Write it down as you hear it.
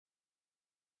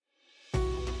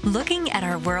Looking at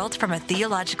our world from a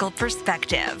theological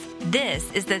perspective.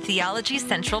 This is the Theology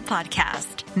Central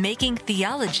Podcast, making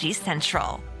theology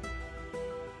central.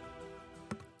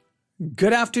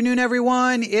 Good afternoon,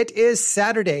 everyone. It is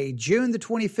Saturday, June the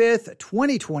 25th,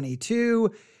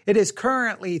 2022. It is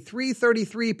currently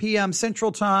 3:33 p.m.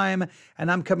 Central Time,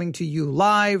 and I'm coming to you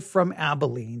live from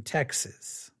Abilene,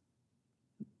 Texas.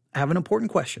 I have an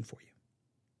important question for you.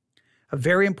 A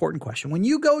very important question. When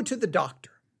you go to the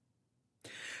doctor,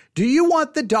 do you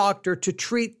want the doctor to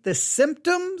treat the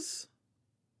symptoms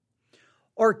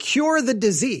or cure the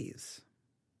disease?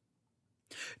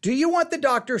 Do you want the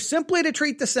doctor simply to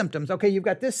treat the symptoms? Okay, you've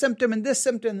got this symptom and this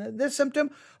symptom and this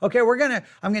symptom. Okay,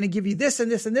 I'm going to give you this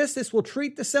and this and this. This will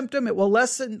treat the symptom. It will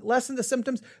lessen the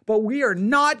symptoms, but we are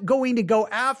not going to go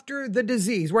after the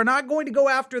disease. We're not going to go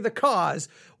after the cause.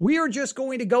 We are just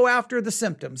going to go after the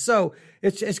symptoms. So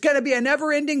it's going to be a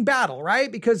never-ending battle,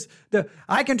 right? Because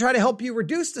I can try to help you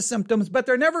reduce the symptoms, but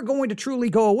they're never going to truly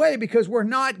go away because we're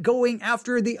not going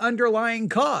after the underlying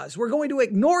cause. We're going to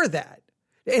ignore that.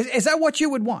 Is that what you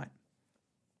would want?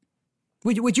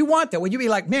 Would you want that? Would you be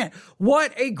like, man,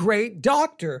 what a great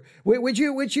doctor? Would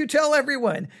you tell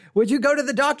everyone? Would you go to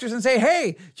the doctors and say,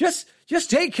 hey, just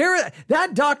take care of that?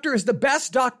 That doctor is the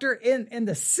best doctor in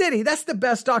the city. That's the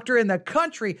best doctor in the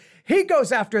country. He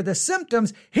goes after the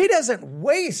symptoms. He doesn't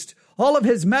waste all of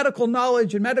his medical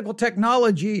knowledge and medical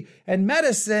technology and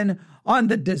medicine on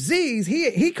the disease.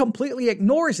 He completely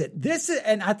ignores it.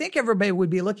 And I think everybody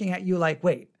would be looking at you like,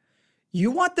 wait, you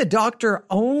want the doctor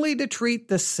only to treat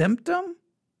the symptom?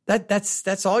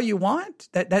 That's all you want?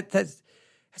 That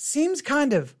seems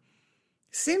kind of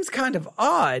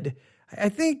odd. I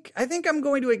think I'm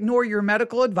going to ignore your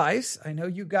medical advice. I know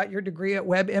you got your degree at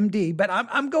WebMD, but I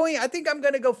think I'm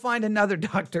going to go find another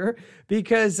doctor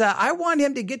because I want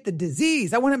him to get the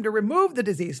disease. I want him to remove the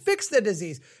disease, fix the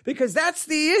disease, because that's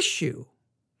the issue.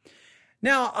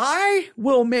 Now, I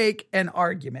will make an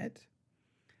argument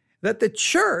that the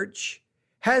church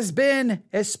has been,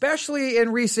 especially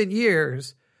in recent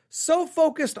years, so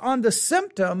focused on the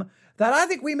symptom that I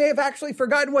think we may have actually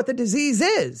forgotten what the disease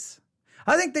is.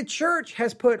 I think the church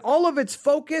has put all of its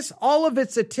focus, all of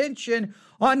its attention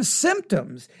on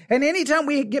symptoms. And anytime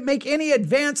we make any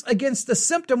advance against the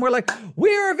symptom, we're like,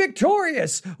 we are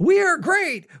victorious. We are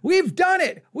great. We've done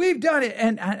it. We've done it.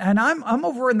 And I'm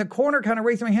over in the corner kind of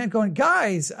raising my hand going,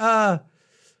 guys, the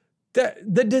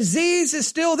disease is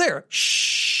still there.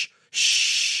 Shh.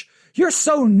 You're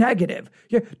so negative.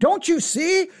 Don't you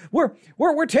see?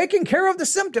 We're taking care of the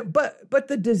symptom, but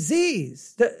the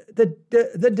disease,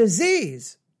 the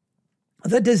disease.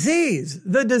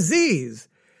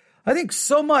 I think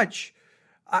so much.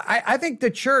 I think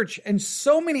the church in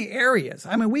so many areas,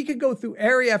 I mean, we could go through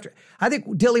area after, I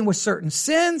think dealing with certain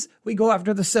sins, we go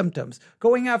after the symptoms.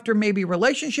 Going after maybe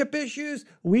relationship issues,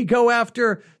 we go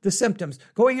after the symptoms.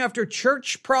 Going after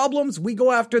church problems, we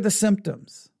go after the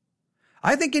symptoms.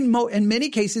 I think in many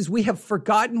cases, we have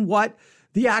forgotten what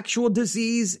the actual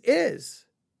disease is.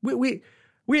 Maybe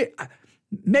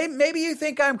you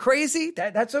think I'm crazy.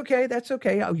 That's okay. That's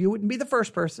okay. You wouldn't be the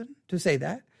first person to say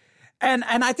that. And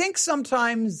I think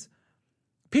sometimes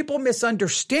people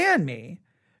misunderstand me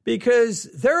because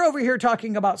they're over here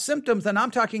talking about symptoms and I'm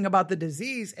talking about the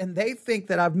disease and they think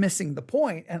that I'm missing the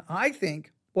point. And I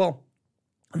think, well,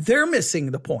 they're missing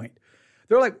the point.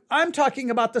 They're like, I'm talking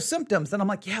about the symptoms. And I'm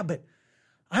like, yeah, but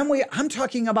I'm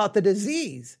talking about the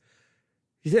disease.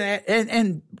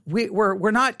 And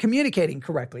we're not communicating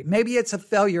correctly. Maybe it's a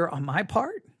failure on my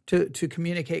part to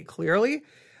communicate clearly.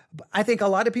 I think a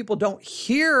lot of people don't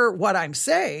hear what I'm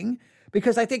saying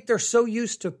because I think they're so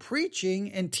used to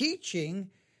preaching and teaching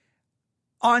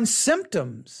on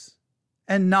symptoms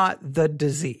and not the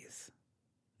disease.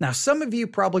 Now, some of you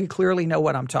probably clearly know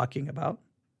what I'm talking about.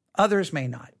 Others may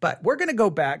not. But we're going to go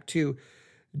back to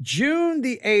June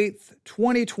the 8th,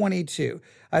 2022.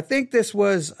 I think this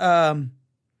was, June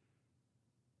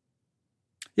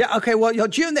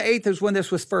the 8th is when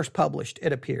this was first published,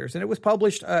 it appears. And it was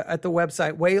published at the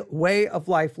website Way of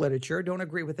Life Literature. Don't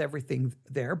agree with everything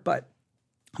there, but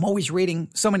I'm always reading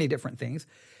so many different things.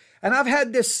 And I've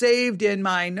had this saved in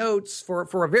my notes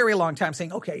for a very long time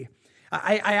saying, okay,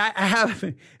 I have,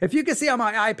 if you can see on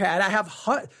my iPad, I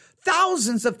have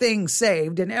thousands of things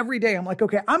saved. And every day I'm like,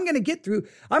 okay, I'm going to get through,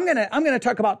 I'm going to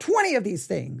talk about 20 of these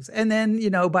things. And then,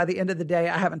 by the end of the day,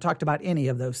 I haven't talked about any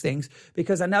of those things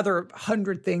because another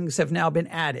 100 things have now been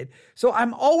added. So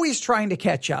I'm always trying to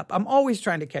catch up.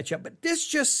 But this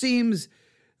just seems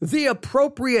the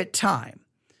appropriate time.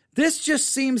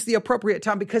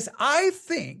 Because I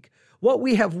think what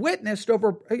we have witnessed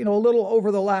over, a little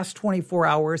over the last 24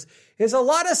 hours is a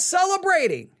lot of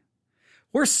celebrating.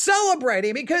 We're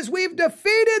celebrating because we've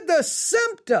defeated the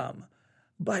symptom,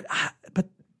 but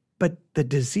the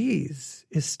disease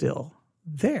is still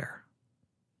there.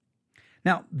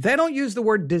 Now, they don't use the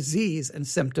word disease and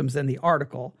symptoms in the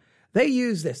article. They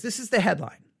use this. This is the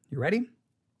headline. You ready?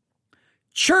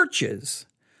 Churches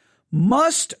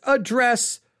must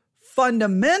address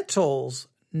fundamentals,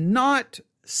 not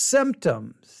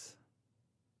symptoms.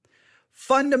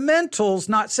 Fundamentals,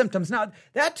 not symptoms. Now,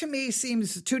 that to me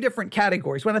seems two different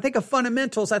categories. When I think of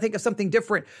fundamentals, I think of something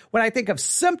different. When I think of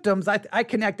symptoms, I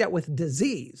connect that with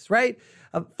disease, right?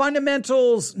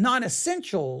 Fundamentals,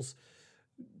 non-essentials,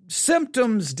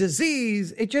 symptoms,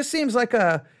 disease. It just seems like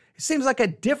a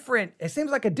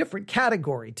different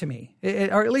category to me,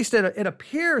 or at least it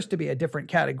appears to be a different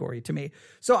category to me.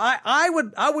 So I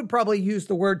would probably use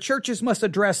the word churches must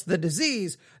address the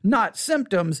disease, not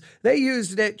symptoms. They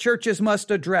used it, churches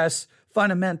must address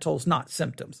fundamentals, not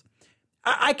symptoms.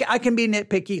 I can be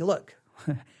nitpicky. Look,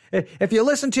 if you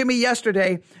listened to me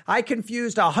yesterday, I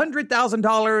confused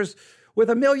 $100,000 with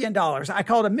 $1 million. I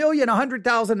called $1 million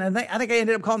 100,000, and I think I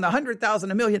ended up calling the 100,000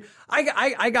 $1 million.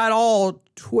 I got all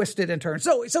twisted and turned.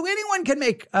 So anyone can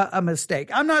make a mistake.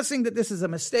 I'm not saying that this is a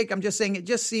mistake. I'm just saying it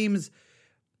just seems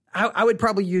I would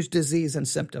probably use disease and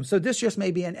symptoms. So this just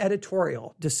may be an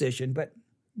editorial decision, but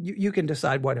you can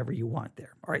decide whatever you want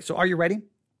there. All right. So are you ready?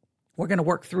 We're going to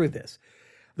work through this.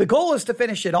 The goal is to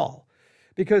finish it all,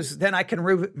 because then I can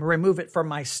remove it from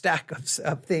my stack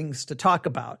of things to talk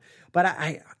about. But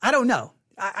I don't know.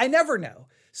 I never know.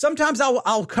 Sometimes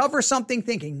I'll cover something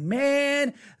thinking,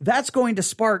 man, that's going to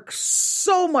spark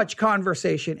so much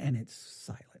conversation, and it's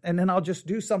silent. And then I'll just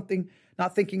do something,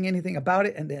 not thinking anything about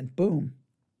it, and then boom,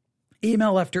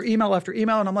 email after email after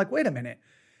email. And I'm like, wait a minute.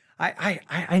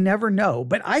 I never know.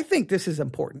 But I think this is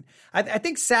important. I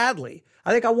think sadly,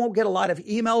 I won't get a lot of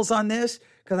emails on this,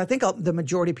 because I think the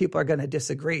majority of people are going to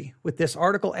disagree with this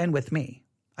article and with me.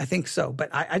 I think so. But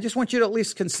I just want you to at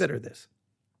least consider this.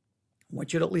 I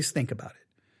want you to at least think about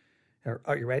it.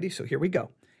 Are you ready? So here we go.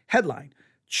 Headline: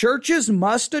 churches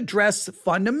must address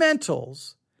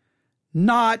fundamentals,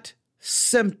 not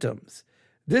symptoms.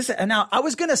 Now, I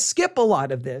was going to skip a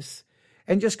lot of this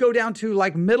and just go down to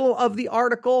like middle of the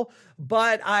article,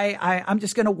 but I'm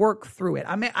just going to work through it.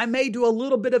 I may do a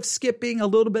little bit of skipping, a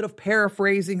little bit of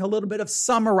paraphrasing, a little bit of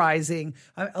summarizing,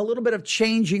 a little bit of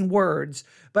changing words.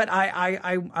 But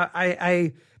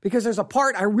I because there's a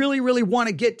part I really, really want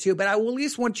to get to, but I will at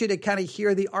least want you to kind of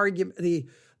hear the argument, the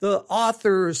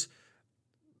authors,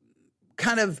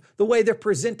 kind of the way they're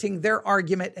presenting their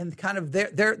argument and kind of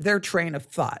their train of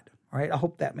thought. All right, I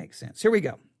hope that makes sense. Here we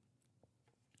go.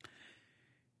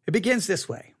 It begins this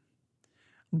way.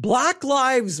 Black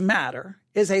Lives Matter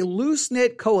is a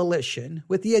loose-knit coalition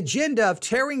with the agenda of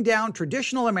tearing down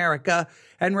traditional America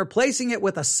and replacing it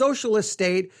with a socialist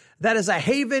state that is a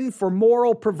haven for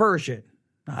moral perversion.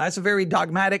 Now, that's a very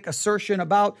dogmatic assertion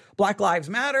about Black Lives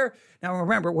Matter. Now,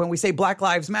 remember, when we say Black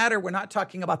Lives Matter, we're not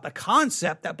talking about the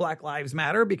concept that Black Lives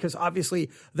Matter, because obviously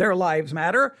their lives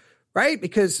matter, right?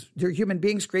 Because they're human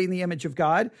beings created in the image of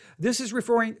God. This is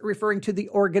referring to the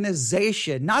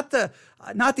organization, not the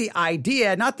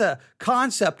idea, not the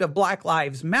concept of Black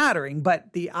Lives Mattering,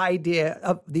 but the idea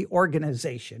of the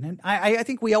organization. And I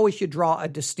think we always should draw a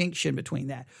distinction between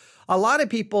that. A lot of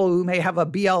people who may have a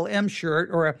BLM shirt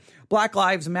or a Black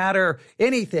Lives Matter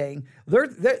anything,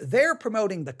 they're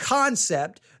promoting the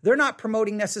concept. They're not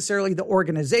promoting necessarily the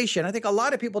organization. I think a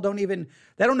lot of people don't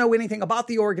know anything about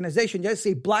the organization. Just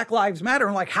see Black Lives Matter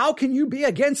and like, how can you be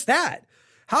against that?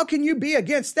 How can you be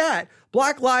against that?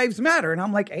 Black Lives Matter. And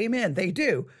I'm like, amen, they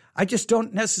do. I just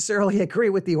don't necessarily agree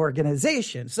with the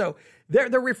organization. So they're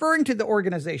referring to the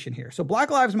organization here. So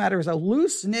Black Lives Matter is a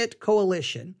loose-knit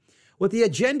coalition with the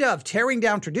agenda of tearing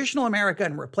down traditional America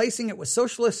and replacing it with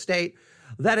socialist state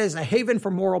that is a haven for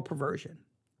moral perversion.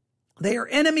 They are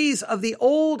enemies of the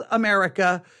old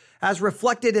America as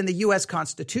reflected in the U.S.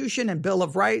 Constitution and Bill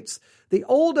of Rights, the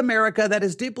old America that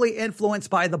is deeply influenced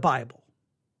by the Bible.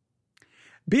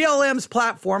 BLM's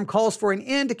platform calls for an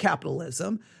end to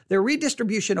capitalism, the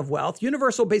redistribution of wealth,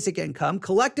 universal basic income,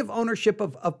 collective ownership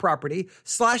of property,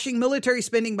 slashing military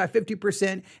spending by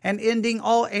 50%, and ending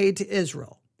all aid to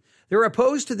Israel. They're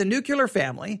opposed to the nuclear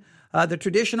family, the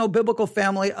traditional biblical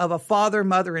family of a father,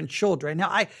 mother, and children.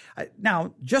 Now,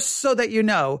 now, just so that you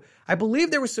know, I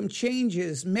believe there were some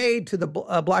changes made to the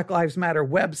Black Lives Matter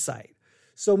website.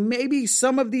 So maybe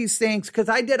some of these things, because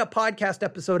I did a podcast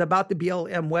episode about the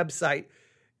BLM website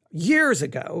years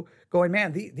ago, going,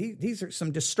 man, these are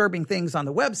some disturbing things on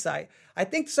the website. I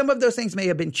think some of those things may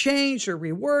have been changed or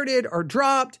reworded or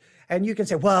dropped. And you can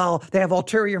say, well, they have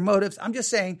ulterior motives. I'm just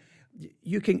saying,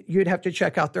 you'd have to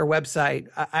check out their website.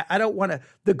 I don't want to,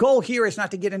 the goal here is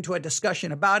not to get into a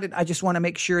discussion about it. I just want to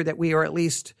make sure that we are at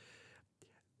least,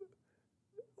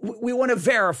 we want to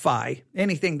verify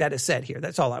anything that is said here.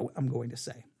 That's all I'm going to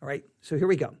say. All right. So here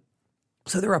we go.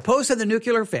 So they're opposed to the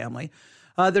nuclear family,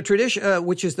 the tradition,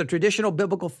 which is the traditional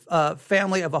biblical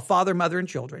family of a father, mother, and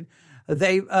children.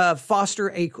 They foster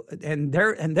in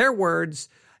their words,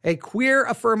 a queer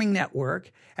affirming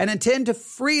network, and intend to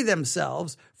free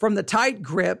themselves from the tight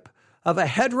grip of a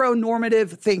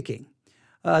heteronormative thinking,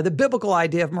 the biblical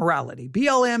idea of morality.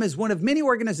 BLM is one of many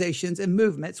organizations and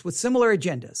movements with similar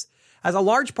agendas, as a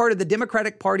large part of the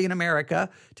Democratic Party in America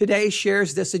today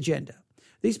shares this agenda.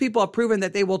 These people have proven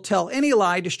that they will tell any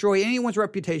lie, destroy anyone's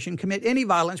reputation, commit any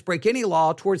violence, break any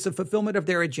law towards the fulfillment of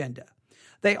their agenda.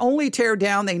 They only tear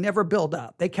down, they never build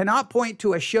up. They cannot point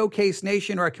to a showcase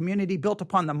nation or a community built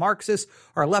upon the Marxist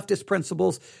or leftist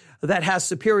principles that has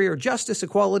superior justice,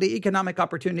 equality, economic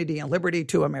opportunity, and liberty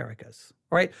to America's.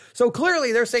 All right. So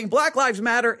clearly they're saying Black Lives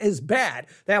Matter is bad.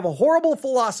 They have a horrible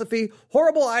philosophy,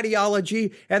 horrible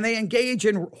ideology, and they engage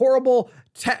in horrible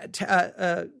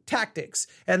tactics.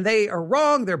 And they are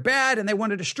wrong, they're bad, and they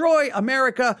want to destroy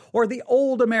America or the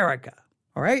old America.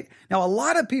 All right. Now, a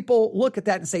lot of people look at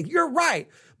that and say, you're right.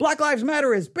 Black Lives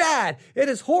Matter is bad. It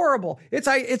is horrible. Its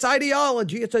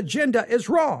ideology, its agenda is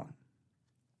wrong.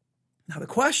 Now, the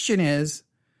question is,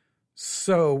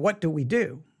 so what do we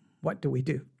do? What do we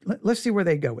do? Let's see where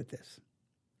they go with this.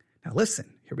 Now,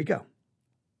 listen, here we go.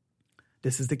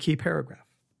 This is the key paragraph.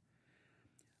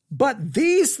 But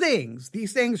these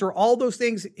things are all those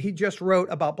things he just wrote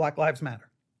about Black Lives Matter.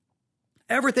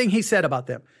 Everything he said about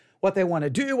them, what they want to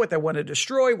do, what they want to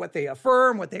destroy, what they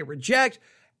affirm, what they reject,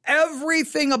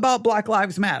 everything about Black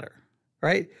Lives Matter,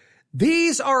 right?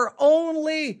 These are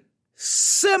only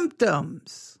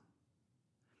symptoms.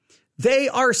 They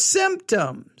are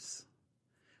symptoms.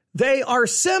 They are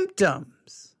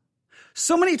symptoms.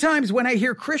 So many times when I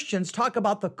hear Christians talk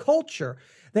about the culture,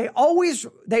 they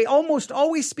almost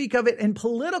always speak of it in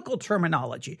political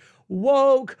terminology.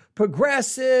 Woke,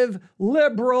 progressive,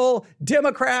 liberal,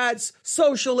 Democrats,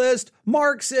 socialist,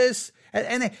 Marxist,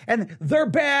 and they're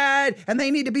bad, and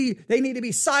they need to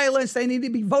be silenced, they need to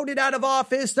be voted out of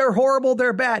office, they're horrible,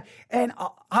 they're bad. And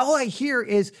all I hear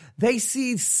is they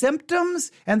see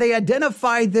symptoms and they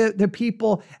identify the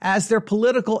people as their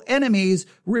political enemies,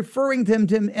 referring them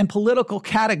to in political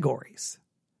categories.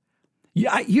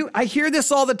 I hear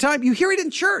this all the time. You hear it in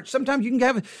church. Sometimes you can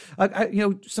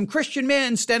have, some Christian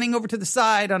men standing over to the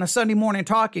side on a Sunday morning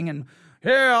talking, and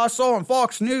yeah, I saw on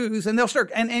Fox News, and they'll start,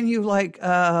 and you like,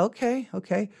 okay.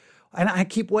 And I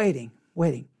keep waiting.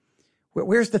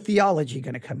 Where's the theology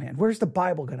going to come in? Where's the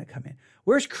Bible going to come in?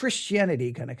 Where's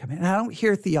Christianity going to come in? And I don't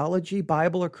hear theology,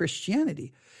 Bible, or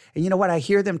Christianity. And you know what I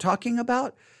hear them talking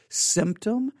about?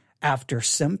 Symptom after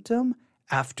symptom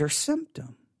after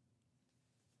symptom.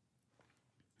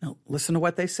 Now, listen to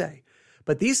what they say.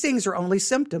 But these things are only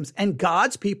symptoms, and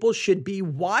God's people should be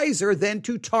wiser than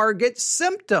to target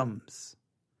symptoms.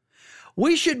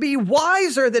 We should be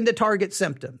wiser than to target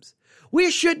symptoms. We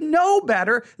should know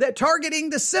better that targeting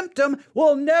the symptom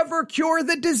will never cure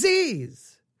the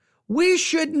disease. We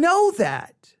should know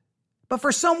that. But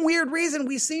for some weird reason,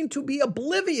 we seem to be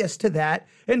oblivious to that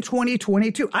in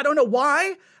 2022. I don't know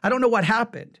why. I don't know what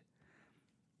happened.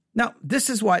 Now, this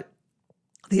is what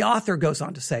the author goes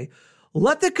on to say.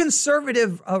 Let the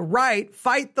conservative right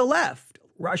fight the left.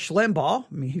 Rush Limbaugh,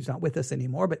 I mean, he's not with us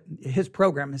anymore, but his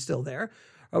program is still there.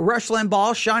 Rush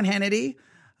Limbaugh, Sean Hannity,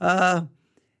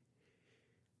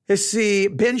 let's see,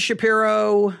 Ben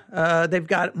Shapiro, they've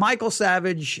got Michael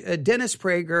Savage, Dennis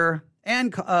Prager,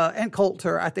 Ann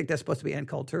Coulter, I think that's supposed to be Ann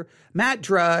Coulter, Matt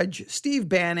Drudge, Steve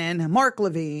Bannon, Mark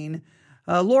Levine,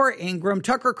 Laura Ingraham,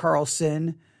 Tucker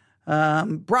Carlson,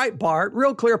 Breitbart,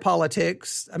 Real Clear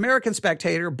Politics, American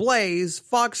Spectator, Blaze,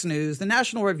 Fox News, The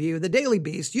National Review, The Daily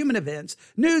Beast, Human Events,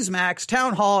 Newsmax,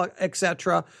 Town Hall,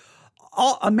 etc.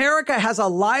 America has a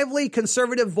lively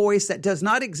conservative voice that does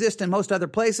not exist in most other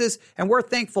places, and we're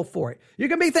thankful for it. You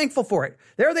can be thankful for it.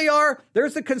 There they are.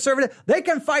 There's the conservative. They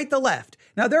can fight the left.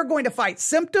 Now, they're going to fight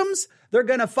symptoms. They're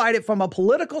going to fight it from a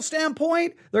political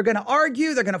standpoint. They're going to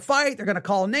argue. They're going to fight. They're going to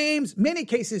call names. Many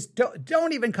cases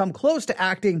don't even come close to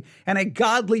acting in a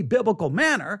godly, biblical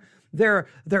manner. Their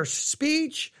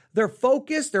speech, their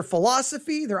focus, their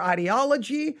philosophy, their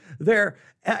ideology, their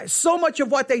so much of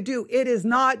what they do, it is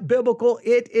not biblical.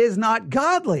 It is not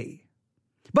godly.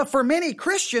 But for many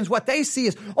Christians, what they see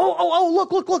is,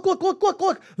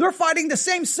 look. They're fighting the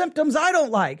same symptoms I don't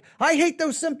like. I hate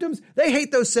those symptoms. They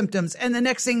hate those symptoms. And the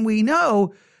next thing we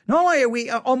know, not only are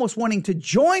we almost wanting to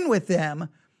join with them,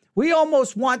 We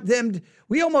almost want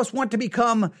to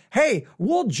become, hey,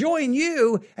 we'll join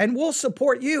you and we'll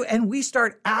support you. And we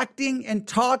start acting and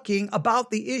talking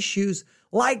about the issues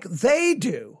like they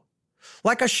do,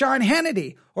 like a Sean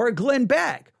Hannity or a Glenn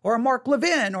Beck or a Mark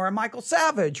Levin or a Michael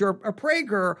Savage or a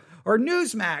Prager or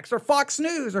Newsmax or Fox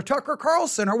News or Tucker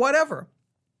Carlson or whatever.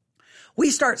 We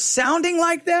start sounding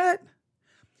like that.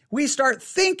 We start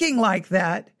thinking like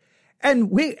that.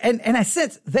 And in a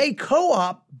sense, they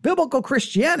co-opt biblical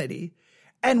Christianity,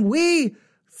 and we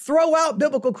throw out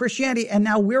biblical Christianity, and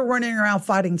now we're running around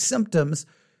fighting symptoms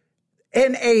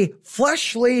in a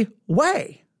fleshly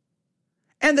way.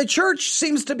 And the church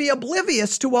seems to be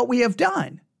oblivious to what we have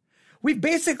done. We've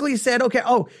basically said, okay,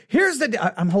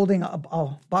 I'm holding a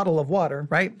bottle of water,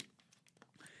 right?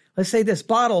 Let's say this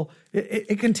bottle,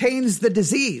 it contains the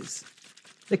disease.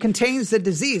 It contains the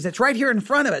disease. It's right here in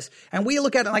front of us. And we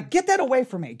look at it like, get that away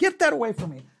from me. Get that away from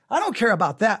me. I don't care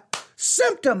about that.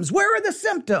 Symptoms. Where are the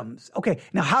symptoms? Okay.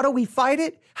 Now, how do we fight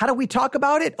it? How do we talk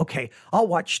about it? Okay. I'll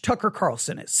watch Tucker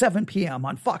Carlson at 7 p.m.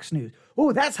 on Fox News.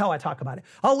 Oh, that's how I talk about it.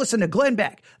 I'll listen to Glenn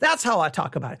Beck. That's how I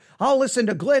talk about it. I'll listen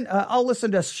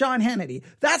to Sean Hannity.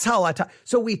 That's how I talk.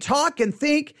 So we talk and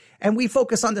think, and we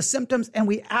focus on the symptoms, and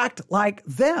we act like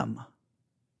them.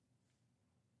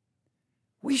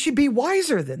 We should be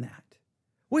wiser than that.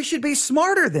 We should be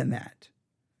smarter than that.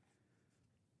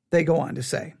 They go on to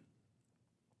say,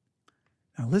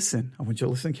 now listen, I want you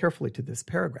to listen carefully to this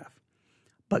paragraph.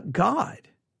 But God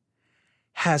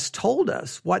has told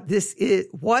us what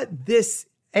this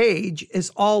age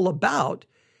is all about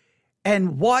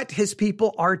and what his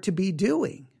people are to be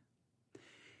doing.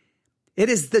 It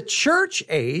is the church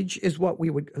age is what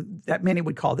that many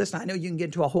would call this. Now, I know you can get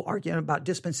into a whole argument about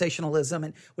dispensationalism,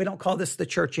 and we don't call this the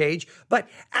church age. But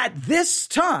at this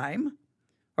time,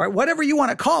 or whatever you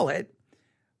want to call it,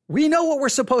 we know what we're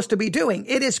supposed to be doing.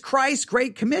 It is Christ's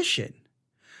Great Commission.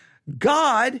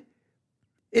 God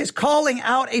is calling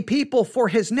out a people for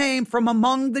his name from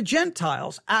among the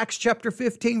Gentiles. Acts chapter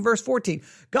 15, verse 14.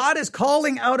 God is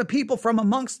calling out a people from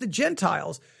amongst the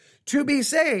Gentiles to be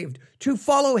saved, to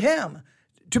follow him,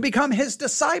 to become his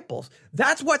disciples.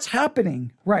 That's what's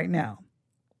happening right now.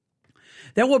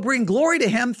 That will bring glory to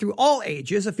him through all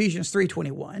ages, Ephesians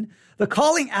 3:21. The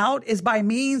calling out is by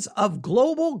means of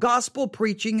global gospel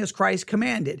preaching as Christ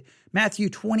commanded. Matthew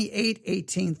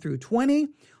 28:18 through 20,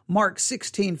 Mark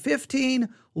 16:15,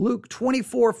 Luke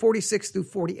 24:46 through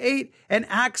 48, and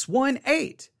Acts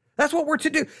 1:8. That's what we're to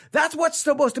do. That's what's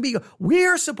supposed to be.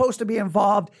 We're supposed to be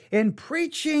involved in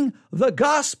preaching the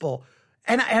gospel.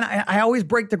 And I always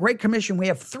break the Great Commission. We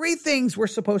have 3 things we're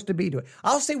supposed to be doing.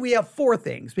 I'll say we have 4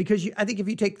 things, because I think if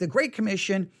you take the Great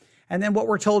Commission and then what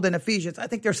we're told in Ephesians, I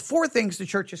think there's 4 things the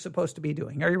church is supposed to be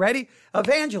doing. Are you ready?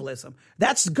 Evangelism.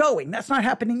 That's going. That's not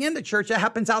happening in the church. That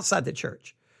happens outside the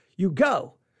church. You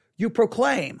go. You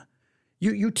proclaim.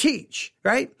 You teach,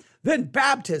 right? Then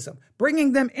baptism,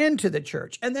 bringing them into the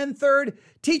church. And then third,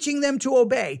 teaching them to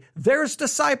obey. There's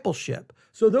discipleship.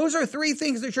 So those are 3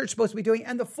 things the church is supposed to be doing.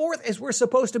 And the 4th is we're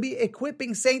supposed to be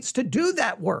equipping saints to do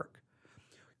that work.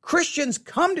 Christians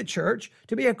come to church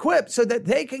to be equipped so that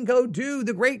they can go do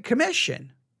the Great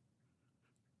Commission.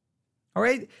 All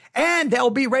right? And they'll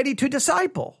be ready to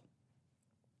disciple.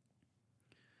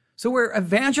 So we're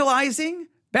evangelizing,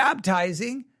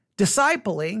 baptizing,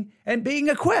 discipling, and being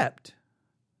equipped.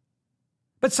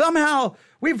 But somehow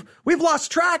we've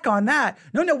lost track on that.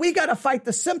 No, we got to fight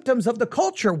the symptoms of the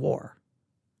culture war.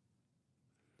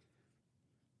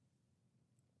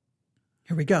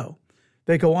 Here we go.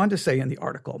 They go on to say in the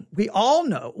article, we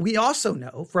also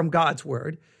know from God's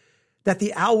word that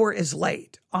the hour is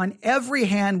late. On every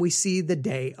hand, we see the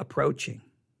day approaching.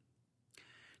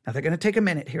 Now, they're going to take a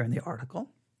minute here in the article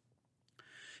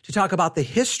to talk about the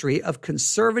history of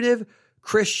conservative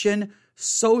Christian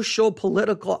social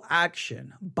political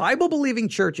action. Bible-believing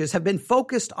churches have been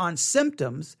focused on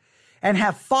symptoms and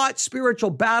have fought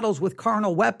spiritual battles with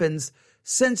carnal weapons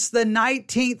since the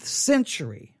 19th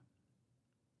century.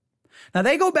 Now,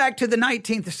 they go back to the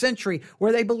 19th century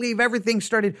where they believe everything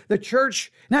started, the church.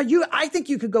 Now, I think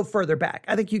you could go further back.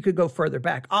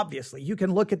 Obviously, you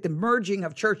can look at the merging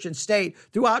of church and state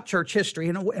throughout church history.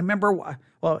 And remember,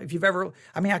 well, if you've ever,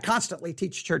 I constantly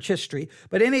teach church history,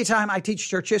 but anytime I teach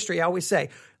church history, I always say,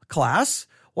 class,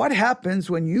 what happens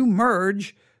when you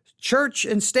merge church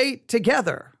and state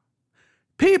together?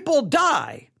 People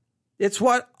die. It's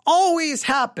what always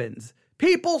happens.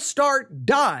 People start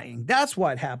dying. That's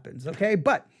what happens, okay?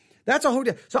 But that's a whole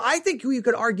different. So I think you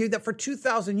could argue that for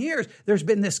 2,000 years, there's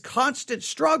been this constant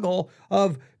struggle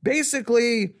of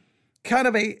basically kind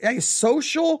of a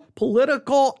social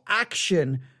political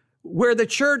action where the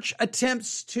church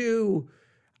attempts to,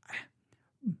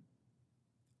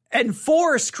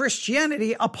 enforce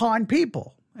Christianity upon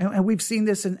people. And we've seen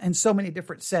this in so many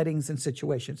different settings and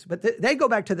situations. But they go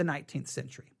back to the 19th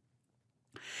century.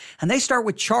 And they start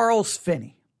with Charles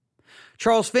Finney.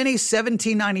 Charles Finney,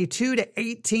 1792 to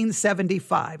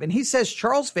 1875. And he says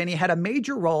Charles Finney had a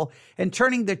major role in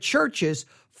turning the churches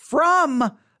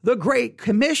from the Great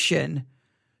Commission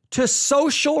to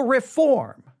social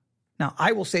reform. Now,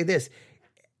 I will say this.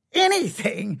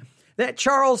 Anything that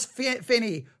Charles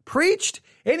Finney preached,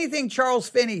 anything Charles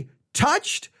Finney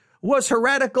touched was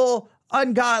heretical,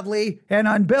 ungodly, and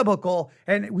unbiblical.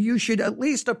 And you should at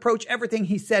least approach everything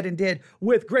he said and did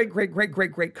with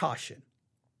great caution.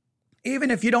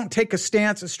 Even if you don't take a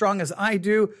stance as strong as I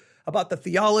do about the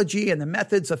theology and the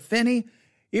methods of Finney,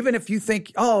 even if you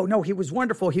think, oh, no, he was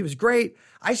wonderful, he was great,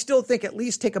 I still think at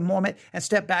least take a moment and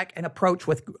step back and approach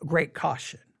with great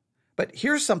caution. But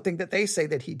here's something that they say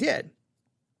that he did,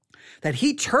 that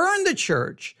he turned the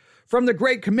church from the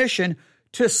Great Commission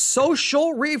to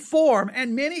social reform.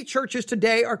 And many churches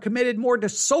today are committed more to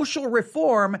social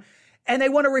reform, and they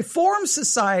want to reform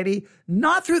society,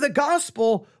 not through the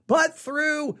gospel, but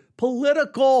through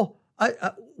political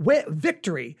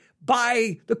victory,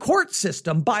 by the court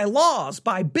system, by laws,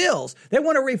 by bills. They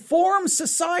want to reform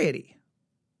society.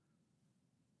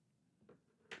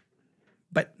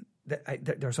 But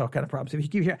there's all kind of problems. If you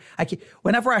keep hearing,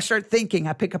 whenever I start thinking,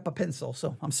 I pick up a pencil.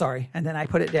 So I'm sorry. And then I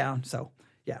put it down. So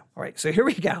yeah. All right. So here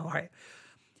we go. All right.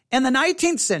 In the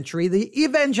 19th century, the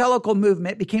evangelical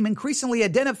movement became increasingly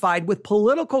identified with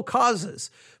political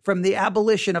causes, from the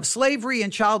abolition of slavery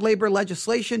and child labor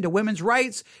legislation to women's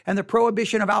rights and the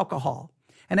prohibition of alcohol.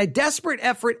 And a desperate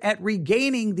effort at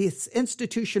regaining this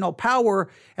institutional power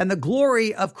and the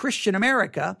glory of Christian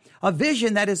America, a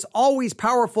vision that is always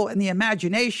powerful in the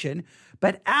imagination.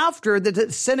 But after the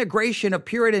disintegration of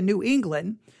Puritan New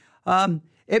England,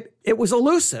 it was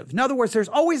elusive. In other words, there's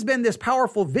always been this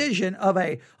powerful vision of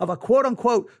a quote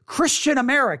unquote Christian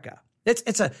America.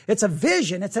 It's a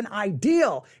vision. It's an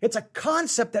ideal. It's a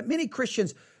concept that many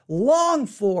Christians long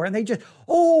for. And they just,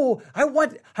 I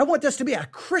want this to be a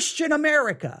Christian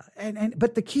America.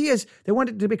 But the key is they want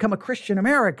it to become a Christian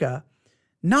America,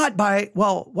 not by,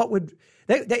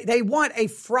 they want a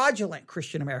fraudulent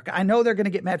Christian America. I know they're going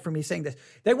to get mad for me saying this.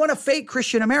 They want a fake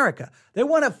Christian America. They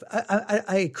want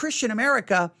a Christian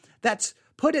America that's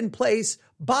put in place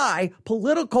by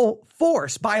political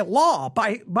force, by law,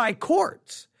 by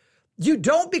courts. You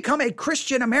don't become a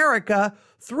Christian America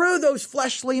through those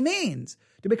fleshly means.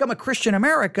 To become a Christian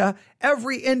America,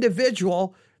 every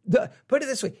individual, put it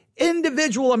this way,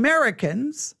 individual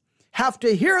Americans have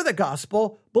to hear the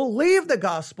gospel, believe the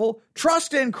gospel,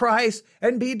 trust in Christ,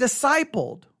 and be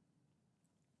discipled.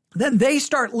 Then they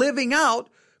start living out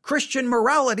Christian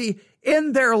morality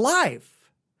in their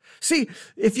life. See,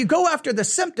 if you go after the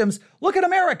symptoms, look at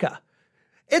America.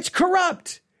 It's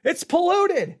corrupt. It's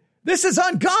polluted. This is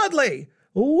ungodly.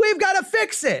 We've got to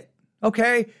fix it.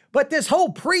 Okay. But this whole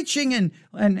preaching and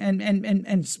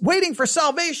waiting for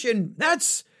salvation,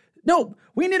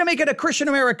 we need to make it a Christian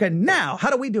America now.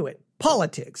 How do we do it?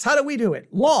 Politics. How do we do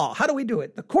it? Law. How do we do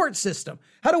it? The court system.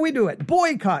 How do we do it?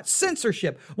 Boycott,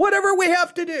 censorship, whatever we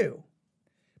have to do.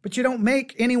 But you don't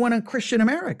make anyone a Christian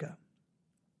America.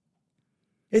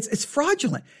 It's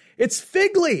fraudulent. It's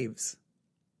fig leaves.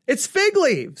 It's fig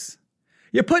leaves.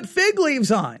 You put fig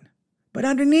leaves on, but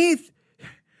underneath,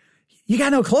 you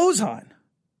got no clothes on.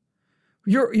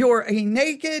 You're a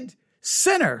naked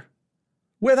sinner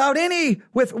without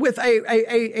with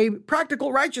a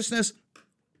practical righteousness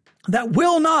that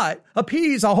will not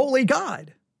appease a holy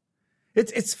God.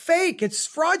 It's fake. It's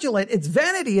fraudulent. It's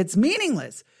vanity. It's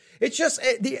meaningless. It's just,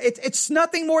 it's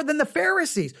nothing more than the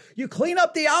Pharisees. You clean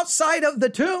up the outside of the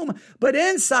tomb, but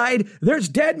inside there's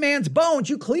dead man's bones.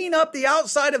 You clean up the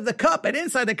outside of the cup, and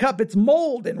inside the cup it's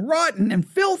mold and rotten and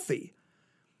filthy.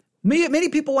 Many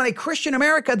people want a Christian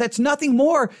America that's nothing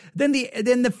more than the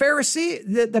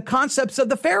Pharisee, the concepts of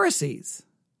the Pharisees.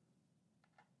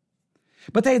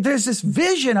 But there's this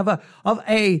vision of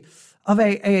a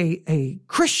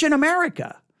Christian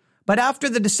America. But after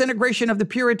the disintegration of the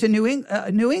Puritan New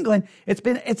England,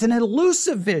 it's an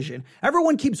elusive vision.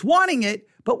 Everyone keeps wanting it,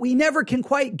 but we never can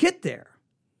quite get there.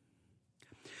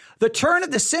 The turn of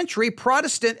the century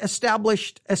Protestant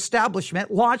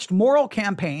establishment launched moral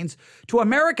campaigns to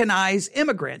Americanize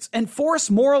immigrants,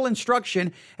 enforce moral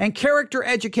instruction and character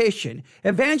education.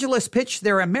 Evangelists pitched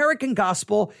their American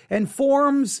gospel in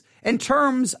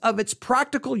terms of its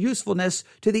practical usefulness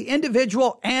to the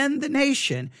individual and the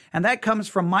nation. And that comes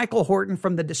from Michael Horton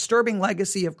from The Disturbing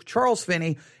Legacy of Charles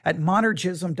Finney at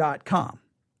monergism.com.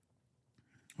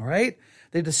 All right.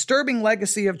 The Disturbing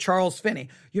Legacy of Charles Finney.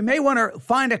 You may want to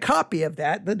find a copy of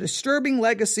that, The Disturbing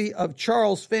Legacy of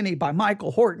Charles Finney by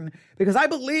Michael Horton, because I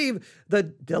believe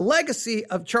the legacy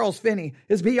of Charles Finney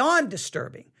is beyond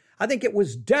disturbing. I think it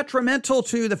was detrimental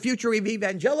to the future of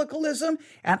evangelicalism,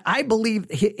 and I believe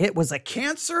it was a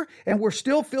cancer, and we're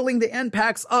still feeling the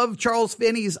impacts of Charles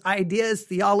Finney's ideas,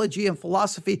 theology, and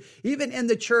philosophy, even in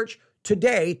the church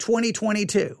today,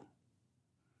 2022.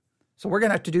 So we're going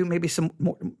to have to do maybe some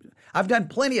more. I've done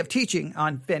plenty of teaching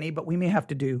on Finney, but we may have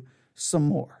to do some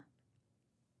more.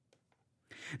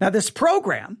 Now, this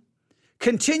program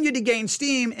continued to gain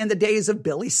steam in the days of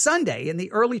Billy Sunday in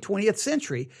the early 20th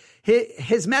century.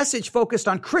 His message focused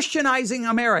on Christianizing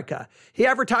America. He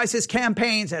advertised his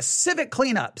campaigns as civic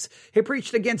cleanups. He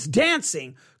preached against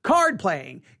dancing, card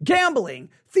playing, gambling,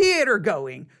 theater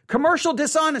going, commercial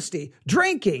dishonesty,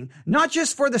 drinking, not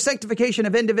just for the sanctification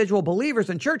of individual believers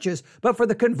and churches, but for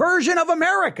the conversion of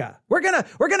America. We're going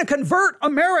to convert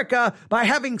America by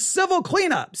having civil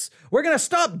cleanups. We're going to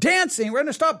stop dancing. We're going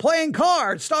to stop playing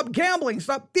cards, stop gambling,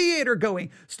 stop theater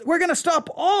going. We're going to stop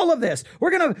all of this.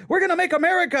 We're going to make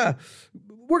America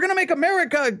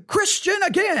Christian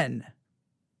again.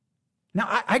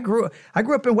 Now, I grew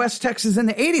up in West Texas in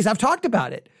the 80s. I've talked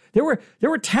about it. There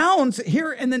were towns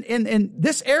here in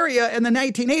this area in the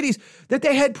 1980s that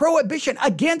they had prohibition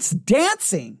against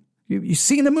dancing. You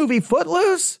seen the movie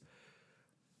Footloose?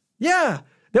 Yeah.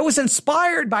 That was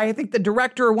inspired by, I think the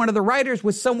director or one of the writers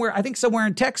was somewhere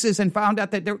in Texas and found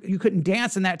out that you couldn't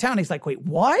dance in that town. He's like, wait,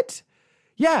 what?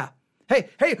 Yeah. Hey,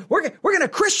 we're going to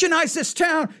Christianize this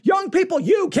town. Young people,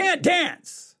 you can't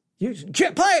dance. You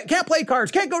can't play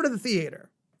cards, can't go to the theater.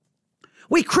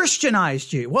 We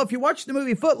Christianized you. Well, if you watch the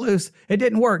movie Footloose, it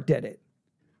didn't work, did it?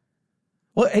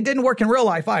 Well, it didn't work in real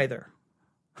life either.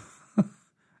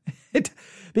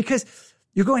 Because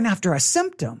you're going after a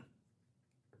symptom,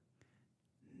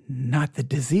 not the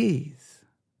disease.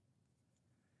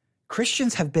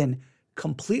 Christians have been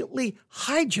completely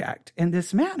hijacked in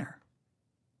this manner.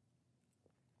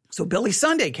 So Billy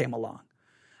Sunday came along.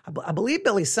 I believe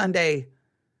Billy Sunday,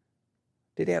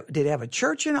 did he have a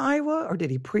church in Iowa or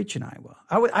did he preach in Iowa?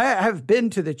 I have been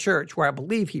to the church where I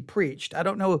believe he preached. I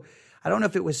don't know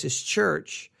if it was his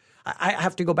church. I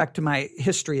have to go back to my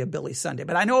history of Billy Sunday,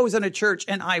 but I know it was in a church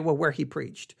in Iowa where he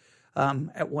preached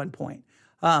at one point.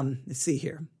 Let's see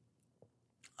here.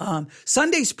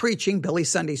 Sunday's preaching, Billy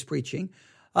Sunday's preaching,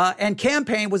 and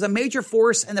campaign was a major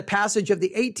force in the passage of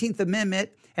the 18th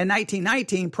Amendment in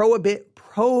 1919,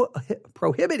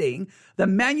 prohibiting the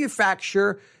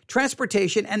manufacture,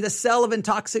 transportation, and the sale of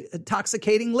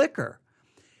intoxicating liquor.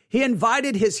 He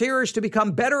invited his hearers to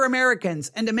become better Americans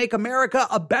and to make America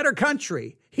a better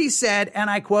country. He said, and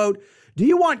I quote, "Do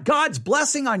you want God's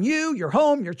blessing on you, your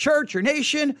home, your church, your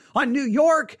nation, on New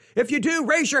York? If you do,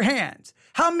 raise your hands.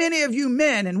 How many of you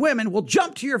men and women will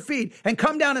jump to your feet and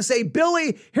come down and say,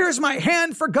 Billy, here's my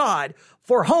hand for God,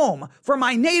 for home, for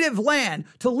my native land,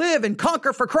 to live and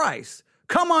conquer for Christ?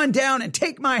 Come on down and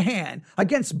take my hand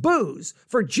against booze,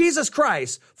 for Jesus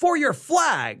Christ, for your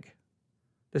flag."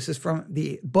 This is from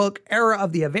the book Era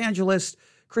of the Evangelist,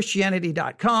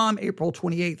 Christianity.com, April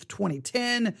 28th,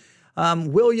 2010.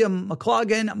 William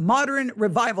McLaughlin, Modern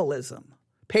Revivalism,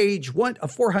 page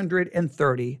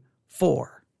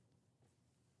 434.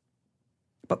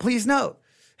 But please note,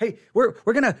 hey, we're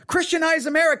going to Christianize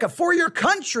America for your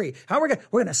country. How we're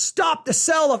going to stop the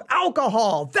sale of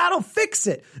alcohol. That'll fix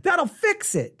it. That'll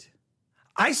fix it.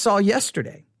 I saw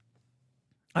yesterday,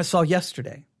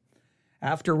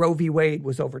 after Roe v. Wade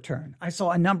was overturned, I saw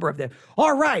a number of them.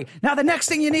 All right, now the next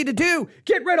thing you need to do,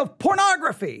 get rid of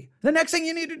pornography. The next thing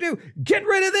you need to do, get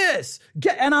rid of this.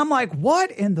 And I'm like, what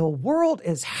in the world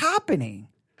is happening?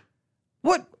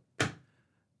 What?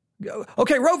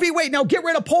 Okay, Roe v. Wade, now get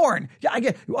rid of porn.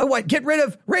 Get rid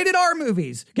of rated R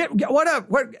movies. Get rid of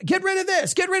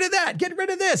this, get rid of that, get rid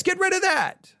of this, get rid of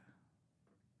that.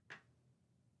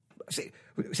 See,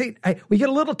 we get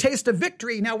a little taste of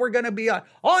victory. Now we're going to be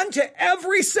on to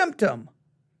every symptom.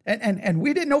 And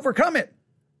we didn't overcome it.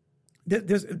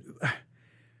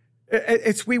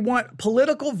 We want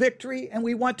political victory, and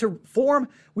we want to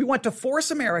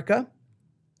force America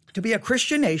to be a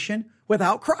Christian nation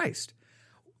without Christ.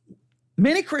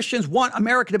 Many Christians want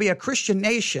America to be a Christian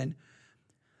nation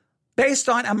based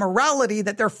on a morality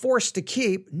that they're forced to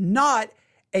keep, not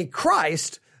a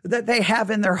Christ that they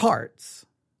have in their hearts.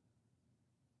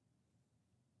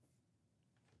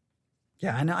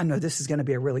 Yeah, I know this is going to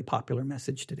be a really popular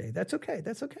message today. That's okay.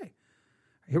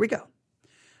 Here we go.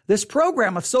 This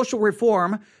program of social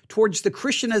reform towards the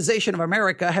Christianization of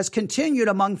America has continued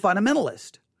among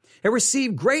fundamentalists. It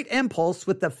received great impulse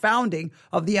with the founding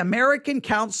of the American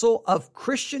Council of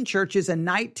Christian Churches in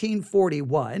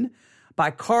 1941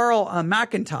 by Carl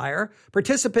McIntyre.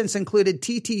 Participants included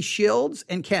T.T. Shields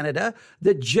in Canada,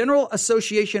 the General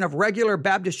Association of Regular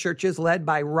Baptist Churches led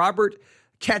by Robert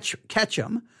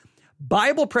Ketchum,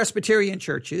 Bible Presbyterian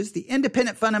Churches, the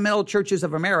Independent Fundamental Churches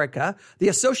of America, the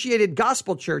Associated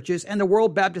Gospel Churches, and the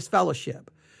World Baptist Fellowship.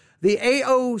 The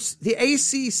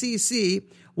ACCC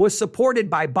was supported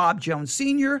by Bob Jones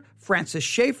Sr., Francis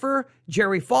Schaeffer,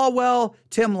 Jerry Falwell,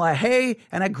 Tim LaHaye,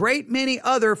 and a great many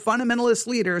other fundamentalist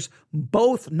leaders,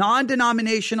 both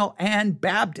non-denominational and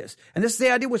Baptist. And this is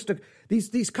the idea, was to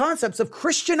these concepts of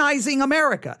Christianizing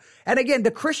America. And again,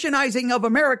 the Christianizing of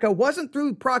America wasn't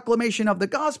through proclamation of the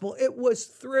gospel. It was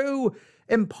through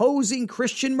imposing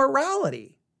Christian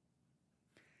morality.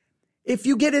 If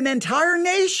you get an entire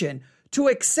nation to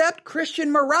accept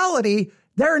Christian morality,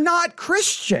 they're not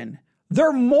Christian.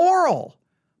 They're moral.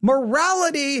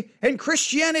 Morality and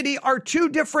Christianity are two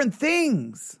different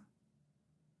things.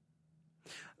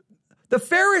 The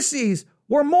Pharisees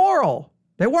were moral.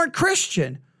 They weren't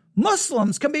Christian.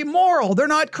 Muslims can be moral. They're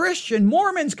not Christian.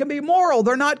 Mormons can be moral.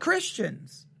 They're not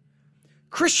Christians.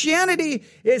 Christianity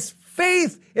is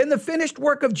faith in the finished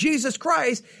work of Jesus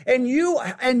Christ, and you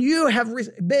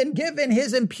have been given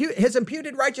his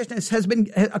imputed righteousness has been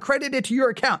accredited to your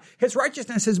account. His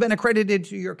righteousness has been accredited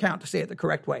to your account, to say it the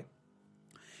correct way.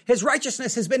 His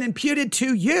righteousness has been imputed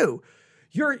to you.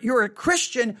 You're a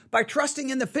Christian by trusting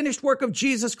in the finished work of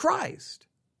Jesus Christ.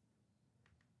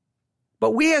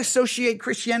 But we associate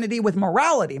Christianity with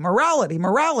morality.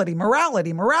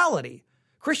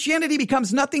 Christianity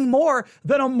becomes nothing more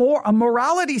than a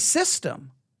morality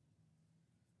system.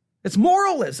 It's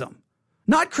moralism,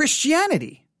 not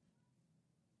Christianity.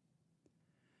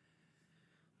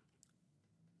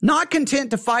 Not content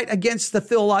to fight against the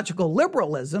theological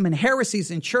liberalism and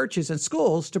heresies in churches and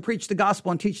schools to preach the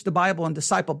gospel and teach the Bible and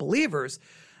disciple believers,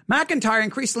 McIntyre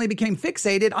increasingly became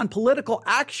fixated on political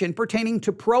action pertaining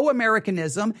to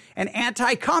pro-Americanism and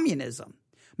anti-communism.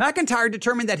 McIntyre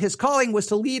determined that his calling was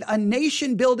to lead a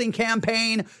nation-building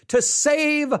campaign to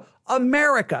save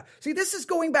America. See, this is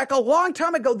going back a long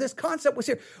time ago. This concept was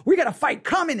here. We got to fight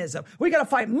communism. We got to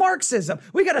fight Marxism.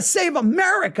 We got to save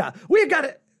America. We got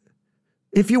to...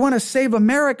 If you want to save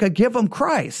America, give them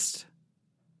Christ.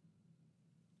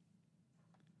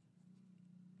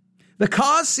 The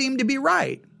cause seemed to be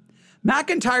right.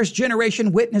 McIntyre's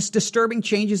generation witnessed disturbing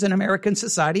changes in American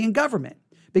society and government.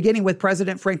 Beginning with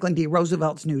President Franklin D.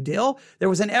 Roosevelt's New Deal, there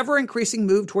was an ever-increasing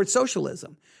move towards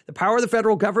socialism. The power of the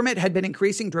federal government had been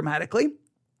increasing dramatically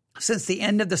since the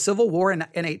end of the Civil War in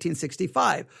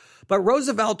 1865. But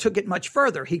Roosevelt took it much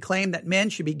further. He claimed that men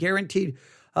should be guaranteed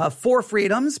four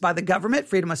freedoms by the government: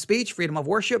 freedom of speech, freedom of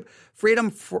worship, freedom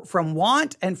from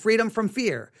want, and freedom from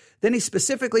fear. Then he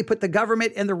specifically put the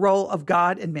government in the role of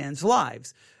God in men's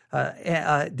lives.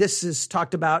 This is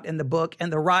talked about in the book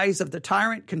And the Rise of the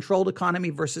Tyrant-Controlled Economy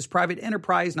versus Private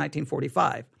Enterprise,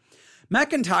 1945.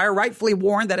 McIntyre rightfully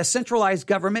warned that a centralized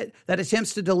government that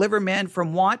attempts to deliver men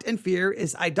from want and fear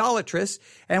is idolatrous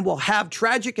and will have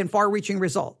tragic and far-reaching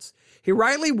results. He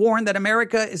rightly warned that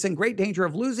America is in great danger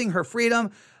of losing her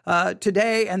freedom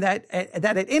today, and that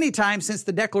at any time since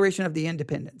the Declaration of the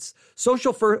Independence.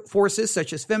 Social forces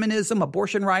such as feminism,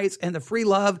 abortion rights, and the free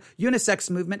love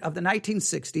unisex movement of the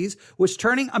 1960s was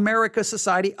turning America's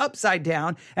society upside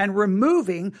down and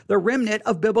removing the remnant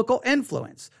of biblical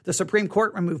influence. The Supreme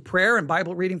Court removed prayer and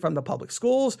Bible reading from the public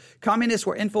schools. Communists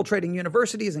were infiltrating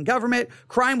universities and government.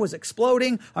 Crime was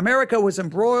exploding. America was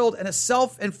embroiled in a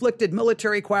self-inflicted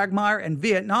military quagmire in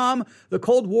Vietnam. The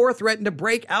Cold War threatened to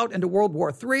break out into World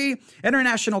War III.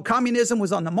 International communism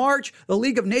was on the march. The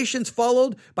League of Nations,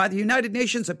 followed by the United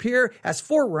Nations, appear as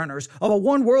forerunners of a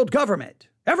one-world government.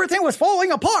 Everything was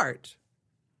falling apart.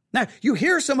 Now, you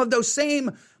hear some of those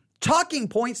same talking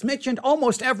points mentioned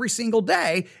almost every single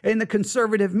day in the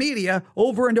conservative media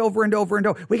over and over and over and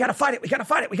over. We got to fight it. We got to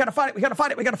fight it. We got to fight it. We got to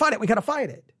fight it. We got to fight it. We got to fight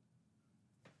it.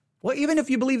 Well, even if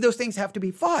you believe those things have to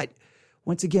be fought,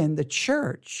 once again, the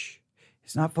church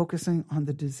is not focusing on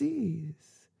the disease,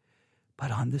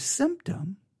 but on the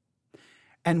symptom,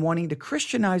 and wanting to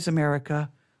Christianize America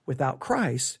without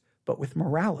Christ, but with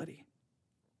morality.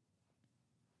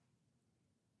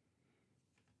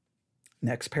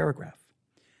 Next paragraph.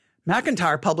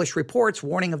 McIntyre published reports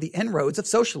warning of the inroads of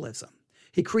socialism.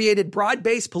 He created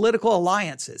broad-based political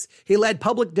alliances. He led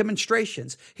public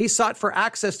demonstrations. He sought for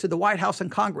access to the White House and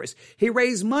Congress. He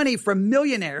raised money from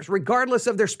millionaires, regardless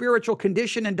of their spiritual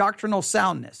condition and doctrinal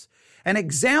soundness. An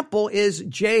example is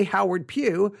J. Howard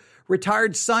Pugh,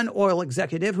 retired Sun Oil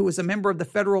executive who was a member of the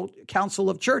Federal Council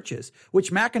of Churches,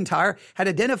 which McIntyre had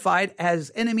identified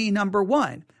as enemy number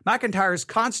one. McIntyre's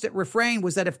constant refrain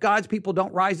was that if God's people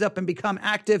don't rise up and become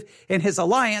active in his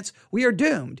alliance, we are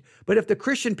doomed. But if the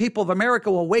Christian people of America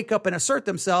will wake up and assert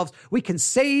themselves, we can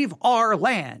save our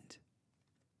land.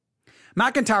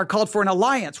 McIntyre called for an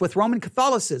alliance with Roman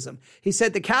Catholicism. He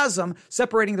said the chasm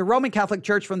separating the Roman Catholic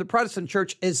Church from the Protestant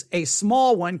Church is a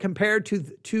small one compared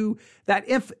to that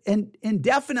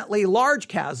indefinitely large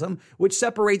chasm which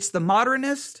separates the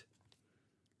modernist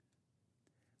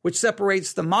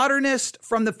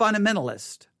from the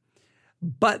fundamentalist.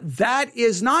 But that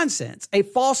is nonsense. A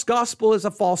false gospel is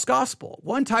a false gospel.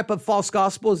 One type of false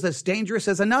gospel is as dangerous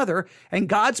as another, and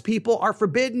God's people are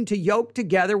forbidden to yoke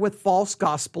together with false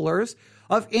gospelers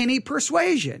of any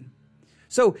persuasion.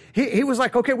 So he was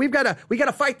like, okay, we got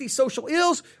to fight these social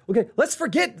ills. Okay, let's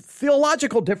forget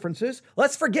theological differences.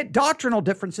 Let's forget doctrinal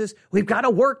differences. We've got to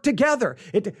work together.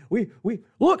 We'll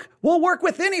work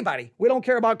with anybody. We don't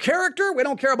care about character. We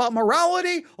don't care about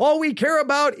morality. All we care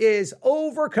about is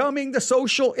overcoming the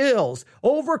social ills,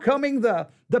 overcoming the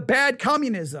bad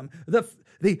communism,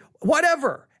 the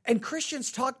whatever. And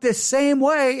Christians talk this same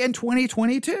way in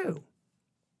 2022.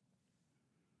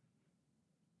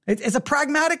 It's a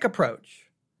pragmatic approach.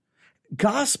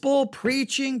 Gospel,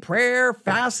 preaching, prayer,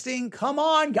 fasting. Come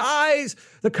on, guys.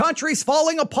 The country's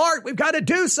falling apart. We've got to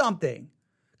do something.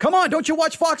 Come on, don't you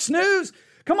watch Fox News?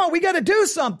 Come on, we got to do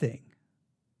something.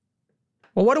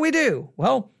 Well, what do?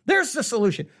 Well, there's the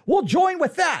solution. We'll join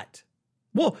with that.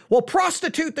 We'll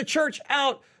prostitute the church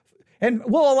out and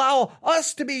we'll allow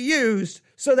us to be used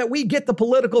so that we get the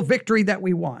political victory that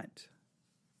we want.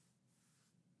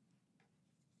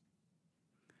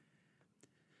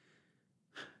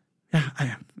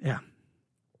 Yeah.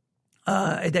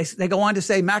 They go on to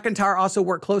say McIntyre also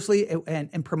worked closely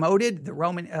and promoted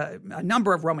the a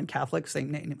number of Roman Catholics, they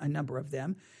name a number of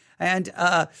them, and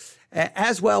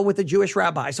as well with the Jewish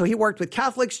rabbi. So he worked with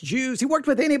Catholics, Jews, he worked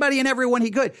with anybody and everyone he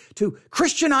could to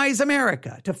Christianize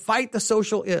America, to fight the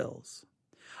social ills.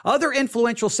 Other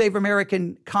influential Save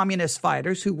American communist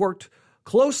fighters who worked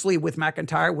closely with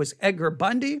McIntyre was Edgar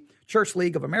Bundy, Church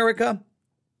League of America,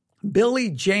 Billy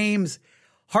James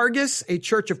Hargis, a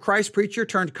Church of Christ preacher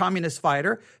turned communist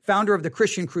fighter, founder of the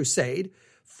Christian Crusade,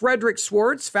 Frederick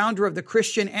Swartz, founder of the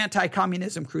Christian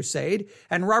Anti-Communism Crusade,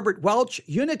 and Robert Welch,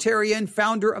 Unitarian,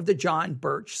 founder of the John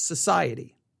Birch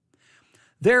Society.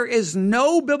 There is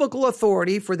no biblical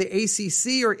authority for the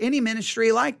ACC or any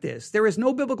ministry like this. There is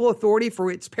no biblical authority for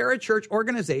its parachurch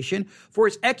organization, for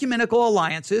its ecumenical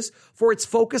alliances, for its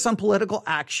focus on political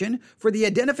action, for the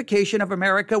identification of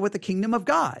America with the kingdom of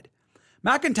God.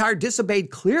 McIntyre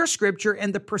disobeyed clear scripture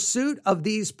in the pursuit of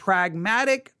these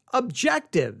pragmatic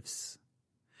objectives.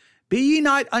 Be ye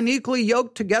not unequally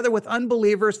yoked together with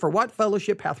unbelievers, for what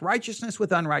fellowship hath righteousness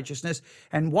with unrighteousness,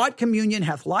 and what communion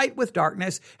hath light with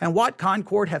darkness, and what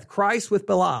concord hath Christ with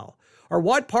Belial? Or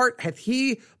what part hath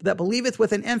he that believeth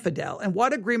with an infidel? And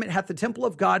what agreement hath the temple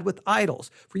of God with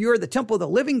idols? For you are the temple of the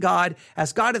living God.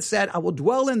 As God hath said, I will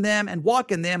dwell in them and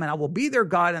walk in them, and I will be their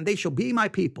God, and they shall be my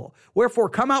people. Wherefore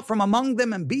come out from among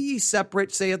them and be ye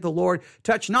separate, saith the Lord.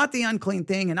 Touch not the unclean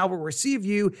thing, and I will receive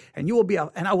you, and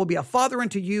I will be a father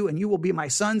unto you, and you will be my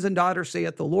sons and daughters,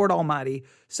 saith the Lord Almighty.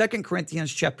 2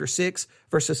 Corinthians chapter 6,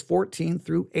 verses 14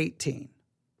 through 18.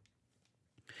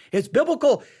 It's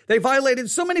biblical. They violated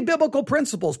so many biblical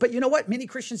principles. But you know what? Many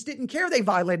Christians didn't care they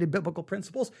violated biblical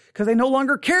principles because they no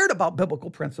longer cared about biblical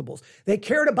principles. They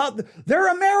cared about their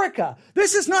America.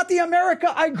 This is not the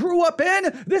America I grew up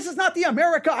in. This is not the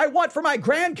America I want for my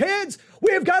grandkids.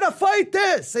 We've got to fight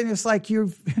this. And it's like you're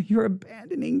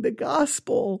abandoning the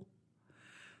gospel.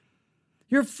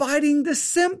 You're fighting the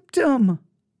symptom.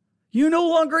 You no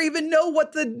longer even know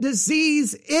what the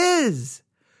disease is.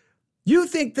 You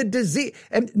think the disease,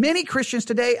 and many Christians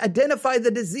today identify the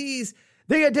disease,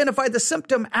 they identify the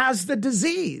symptom as the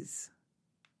disease.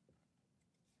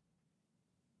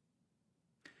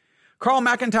 Carl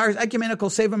McIntyre's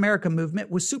ecumenical Save America movement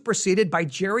was superseded by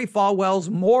Jerry Falwell's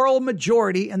moral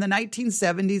majority in the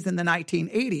 1970s and the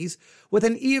 1980s with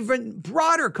an even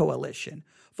broader coalition.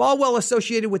 Falwell,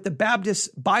 associated with the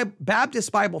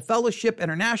Baptist Bible Fellowship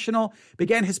International,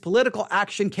 began his political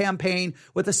action campaign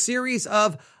with a series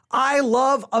of I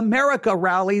Love America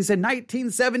rallies in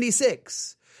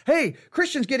 1976. Hey,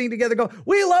 Christians getting together go,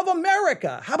 we love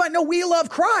America. How about no, we love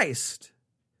Christ.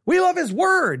 We love his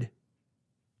word.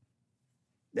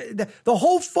 The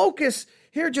whole focus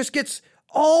here just gets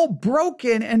all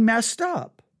broken and messed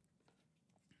up.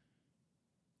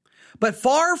 But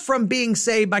far from being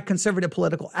saved by conservative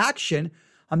political action,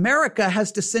 America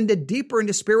has descended deeper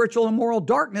into spiritual and moral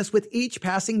darkness with each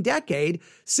passing decade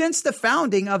since the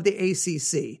founding of the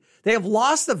ACC. They have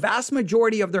lost the vast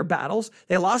majority of their battles.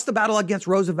 They lost the battle against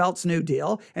Roosevelt's New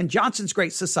Deal and Johnson's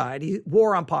Great Society,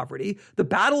 war on poverty, the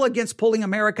battle against pulling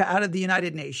America out of the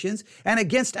United Nations, and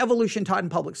against evolution taught in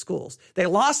public schools. They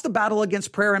lost the battle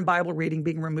against prayer and Bible reading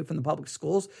being removed from the public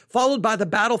schools, followed by the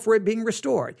battle for it being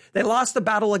restored. They lost the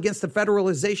battle against the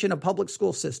federalization of public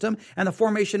school system and the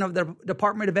formation of the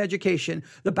Department of Education,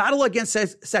 the battle against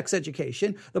sex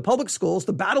education, the public schools,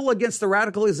 the battle against the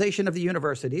radicalization of the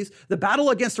universities, the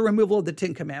battle against the removal of the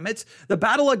Ten Commandments, the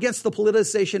battle against the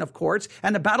politicization of courts,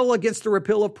 and the battle against the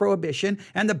repeal of prohibition,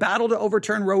 and the battle to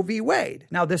overturn Roe v. Wade.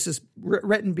 Now, this is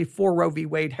written before Roe v.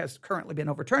 Wade has currently been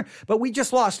overturned, but we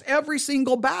just lost every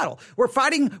single battle. We're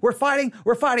fighting, and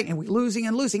we're losing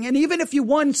and losing. And even if you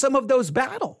won some of those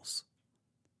battles,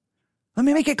 let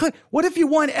me make it clear. What if you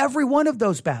won every one of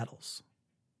those battles?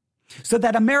 So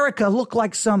that America looked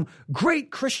like some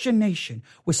great Christian nation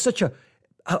with such a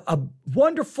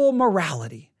wonderful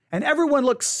morality, and everyone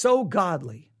looks so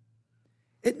godly.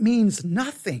 It means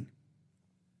nothing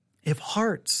if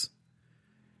hearts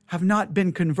have not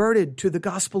been converted to the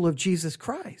gospel of Jesus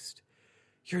Christ.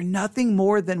 You're nothing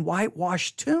more than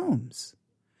whitewashed tombs.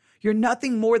 You're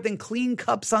nothing more than clean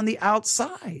cups on the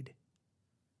outside.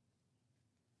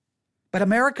 But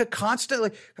America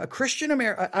constantly, Christian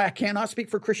America, I cannot speak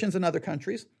for Christians in other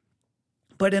countries,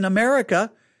 but in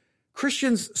America,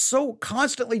 Christians so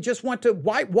constantly just want to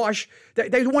whitewash.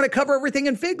 They want to cover everything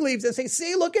in fig leaves and say,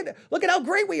 see, look at how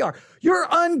great we are. You're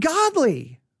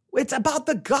ungodly. It's about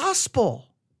the gospel.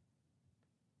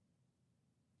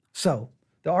 So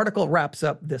the article wraps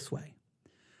up this way.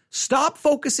 Stop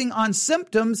focusing on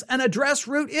symptoms and address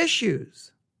root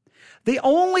issues. The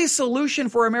only solution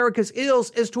for America's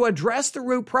ills is to address the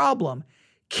root problem.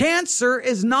 Cancer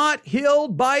is not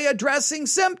healed by addressing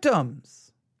symptoms.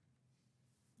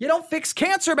 You don't fix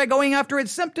cancer by going after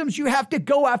its symptoms. You have to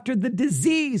go after the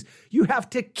disease. You have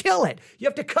to kill it. You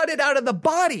have to cut it out of the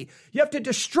body. You have to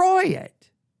destroy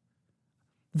it.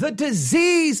 The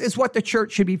disease is what the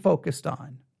church should be focused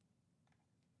on.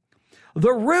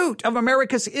 The root of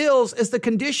America's ills is the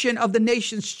condition of the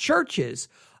nation's churches,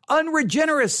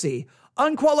 unregeneracy,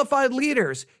 unqualified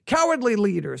leaders, cowardly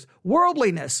leaders,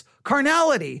 worldliness,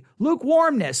 carnality,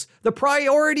 lukewarmness, the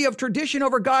priority of tradition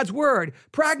over God's word,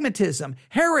 pragmatism,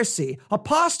 heresy,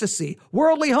 apostasy,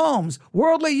 worldly homes,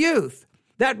 worldly youth.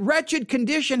 That wretched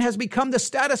condition has become the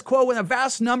status quo in a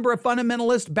vast number of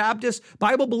fundamentalist Baptist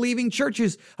Bible-believing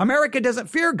churches. America doesn't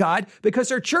fear God because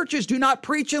their churches do not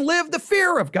preach and live the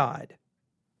fear of God.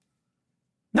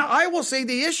 Now, I will say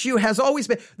the issue has always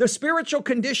been the spiritual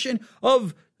condition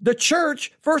of the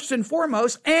church, first and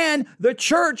foremost, and the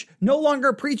church no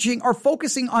longer preaching or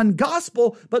focusing on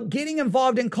gospel, but getting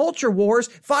involved in culture wars,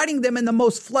 fighting them in the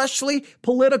most fleshly,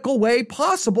 political way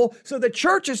possible. So the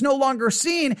church is no longer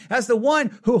seen as the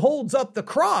one who holds up the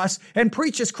cross and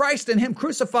preaches Christ and him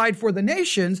crucified for the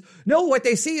nations. No, what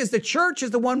they see is the church is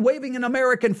the one waving an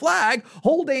American flag,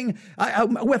 holding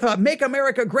with a Make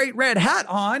America Great red hat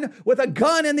on, with a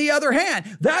gun in the other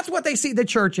hand. That's what they see the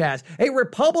church as, a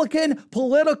Republican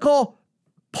political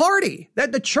party.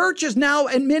 That the church is now,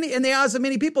 in the eyes of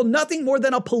many people, nothing more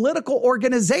than a political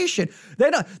organization.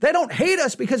 They don't hate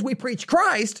us because we preach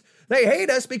Christ. They hate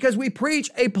us because we preach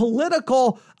a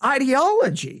political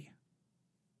ideology.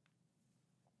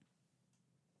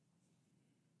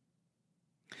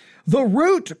 The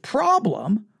root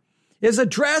problem is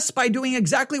addressed by doing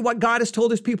exactly what God has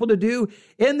told his people to do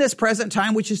in this present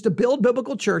time, which is to build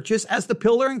biblical churches as the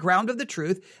pillar and ground of the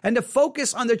truth, and to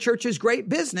focus on the church's great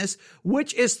business,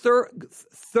 which is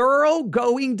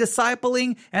thoroughgoing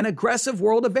discipling and aggressive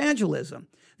world evangelism.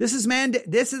 This is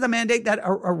a mandate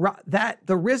that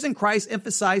the risen Christ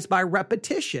emphasized by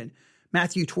repetition.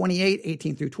 Matthew 28,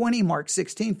 18 through 20, Mark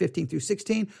 16, 15 through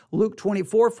 16, Luke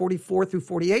 24, 44 through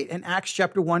 48, and Acts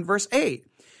chapter 1, verse 8.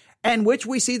 And which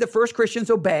we see the first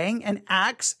Christians obeying in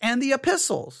Acts and the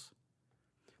epistles.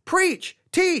 Preach,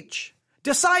 teach,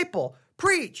 disciple,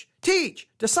 preach, teach,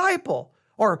 disciple,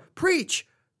 or preach,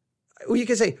 you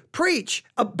can say preach,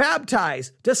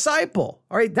 baptize, disciple.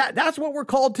 All right, that's what we're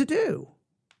called to do.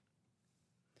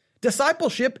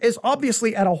 Discipleship is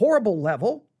obviously at a horrible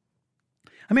level.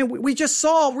 I mean, we just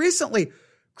saw recently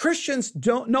Christians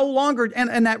no longer,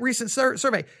 and that recent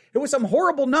survey, it was some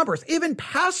horrible numbers. Even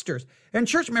pastors and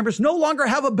church members no longer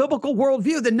have a biblical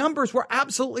worldview. The numbers were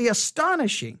absolutely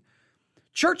astonishing.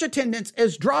 Church attendance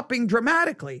is dropping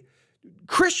dramatically.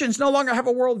 Christians no longer have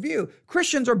a worldview.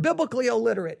 Christians are biblically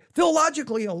illiterate,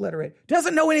 theologically illiterate,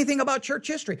 doesn't know anything about church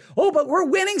history. Oh, but we're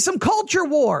winning some culture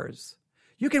wars.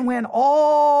 You can win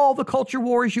all the culture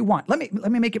wars you want. Let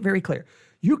me make it very clear.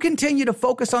 You continue to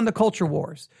focus on the culture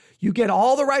wars. You get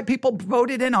all the right people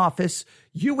voted in office.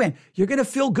 You win. You're going to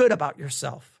feel good about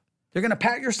yourself. You're going to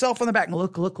pat yourself on the back and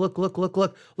look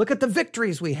at the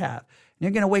victories we have. And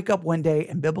you're going to wake up one day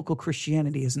and biblical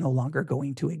Christianity is no longer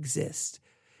going to exist.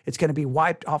 It's going to be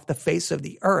wiped off the face of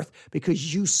the earth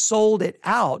because you sold it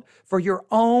out for your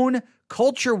own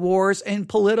culture wars and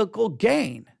political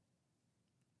gain.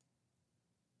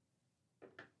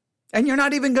 And you're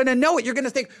not even going to know it. You're going to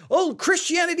think, oh,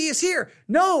 Christianity is here.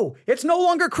 No, it's no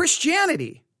longer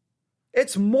Christianity.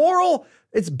 It's moral.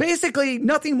 It's basically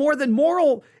nothing more than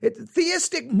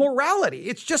theistic morality.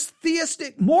 It's just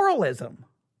theistic moralism.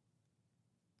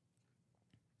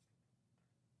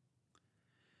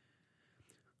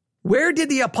 Where did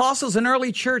the apostles in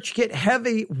early church get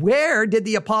heavily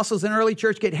into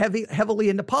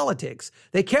politics?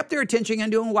 They kept their attention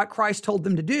on doing what Christ told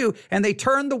them to do, and they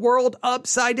turned the world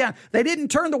upside down. They didn't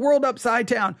turn the world upside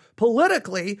down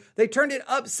politically. They turned it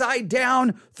upside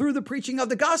down through the preaching of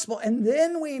the gospel. And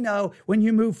then we know when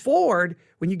you move forward,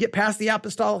 when you get past the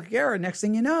apostolic era, next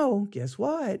thing you know, guess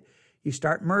what? You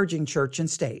start merging church and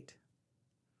state.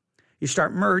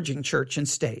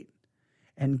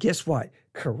 And guess what?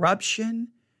 Corruption,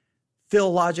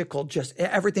 theological, just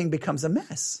everything becomes a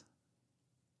mess.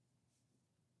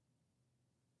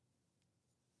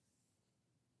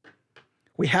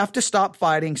 We have to stop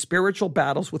fighting spiritual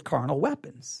battles with carnal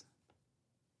weapons.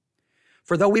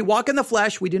 For though we walk in the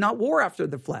flesh, we do not war after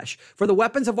the flesh. For the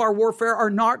weapons of our warfare are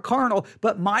not carnal,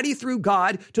 but mighty through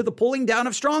God to the pulling down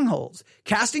of strongholds,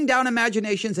 casting down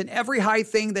imaginations and every high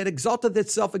thing that exalteth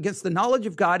itself against the knowledge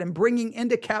of God, and bringing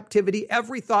into captivity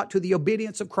every thought to the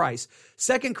obedience of Christ.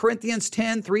 2 Corinthians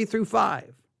 10,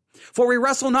 3-5. For we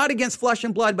wrestle not against flesh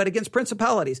and blood, but against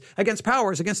principalities, against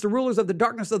powers, against the rulers of the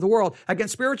darkness of the world,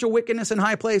 against spiritual wickedness in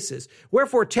high places.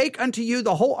 Wherefore take unto you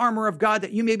the whole armor of God,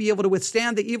 that you may be able to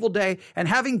withstand the evil day, and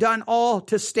having done all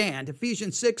to stand.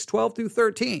 Ephesians 6,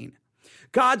 12-13.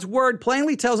 God's word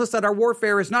plainly tells us that our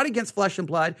warfare is not against flesh and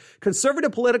blood.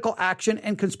 Conservative political action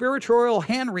and conspiratorial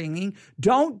hand-wringing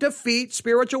don't defeat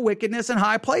spiritual wickedness in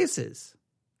high places.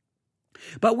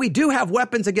 But we do have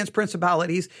weapons against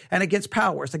principalities and against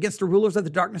powers, against the rulers of the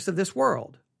darkness of this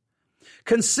world.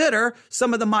 Consider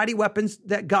some of the mighty weapons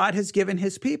that God has given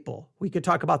his people. We could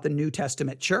talk about the New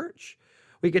Testament church.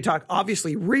 We could talk,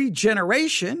 obviously,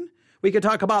 regeneration. We could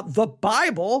talk about the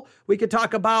Bible. We could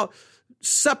talk about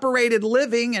separated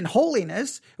living and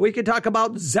holiness. We could talk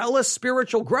about zealous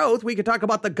spiritual growth. We could talk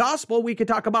about the gospel. We could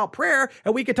talk about prayer,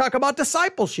 and we could talk about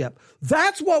discipleship.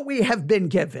 That's what we have been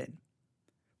given.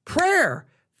 Prayer,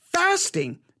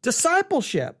 fasting,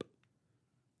 discipleship,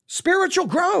 spiritual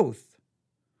growth,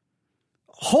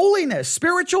 holiness,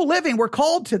 spiritual living. We're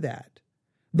called to that.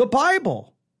 The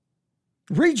Bible,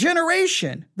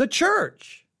 regeneration, the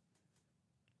church.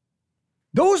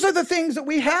 Those are the things that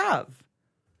we have,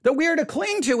 that we are to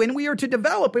cling to, and we are to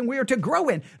develop, and we are to grow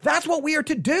in. That's what we are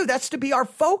to do. That's to be our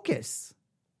focus.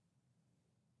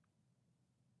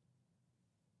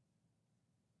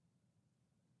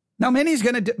 Now, many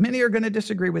are going to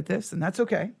disagree with this, and that's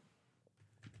okay.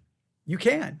 You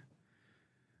can.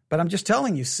 But I'm just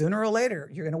telling you, sooner or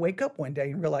later, you're going to wake up one day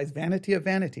and realize vanity of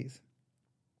vanities.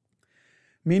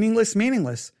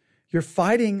 Meaningless. You're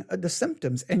fighting the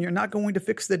symptoms, and you're not going to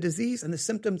fix the disease, and the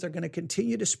symptoms are going to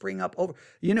continue to spring up over.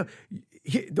 You know,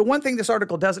 the one thing this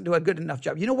article doesn't do a good enough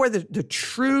job, you know where the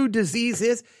true disease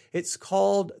is? It's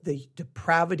called the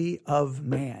depravity of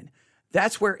man.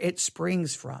 That's where it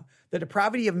springs from. The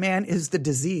depravity of man is the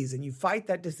disease, and you fight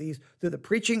that disease through the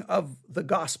preaching of the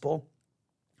gospel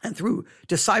and through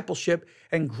discipleship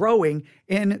and growing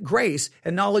in grace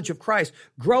and knowledge of Christ,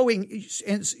 growing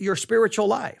in your spiritual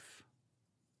life.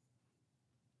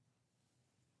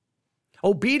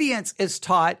 Obedience is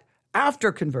taught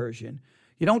after conversion.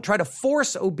 You don't try to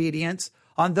force obedience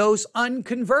on those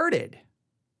unconverted.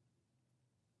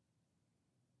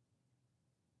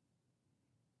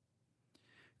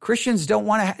 Christians don't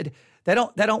want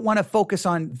to focus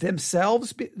on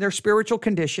themselves, their spiritual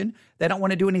condition. They don't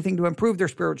want to do anything to improve their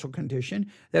spiritual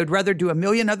condition. They would rather do a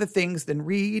million other things than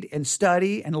read and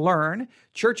study and learn.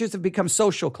 Churches have become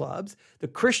social clubs. The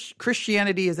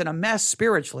Christianity is in a mess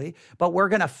spiritually, but we're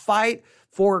going to fight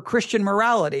for Christian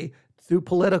morality through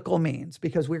political means,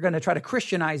 because we're going to try to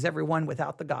Christianize everyone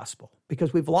without the gospel,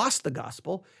 because we've lost the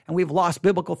gospel and we've lost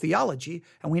biblical theology,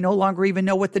 and we no longer even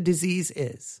know what the disease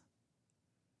is.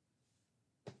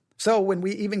 So when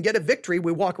we even get a victory,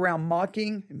 we walk around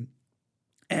mocking,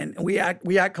 and we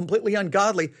act completely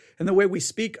ungodly. And the way we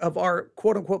speak of our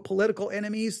quote unquote political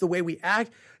enemies, the way we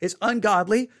act is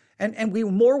ungodly. And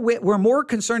we're more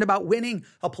concerned about winning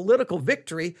a political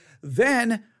victory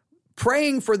than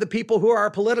praying for the people who are our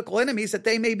political enemies that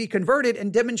they may be converted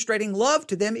and demonstrating love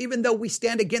to them, even though we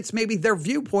stand against maybe their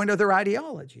viewpoint or their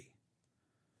ideology.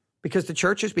 Because the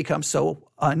church has become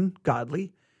so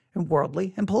ungodly and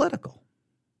worldly and political.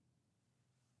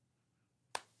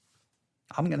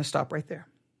 I'm going to stop right there.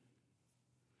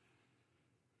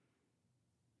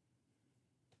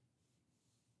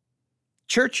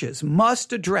 Churches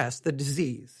must address the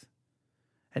disease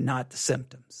and not the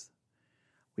symptoms.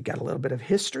 We got a little bit of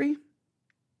history.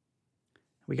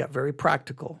 We got very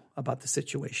practical about the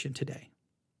situation today.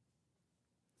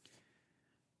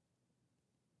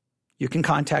 You can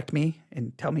contact me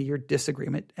and tell me your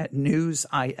disagreement at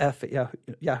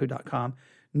newsif@yahoo.com.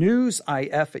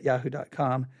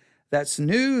 Newsif@yahoo.com. That's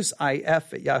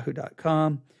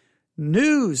newsif@yahoo.com.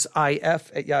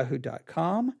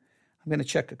 Newsif@yahoo.com. I'm going to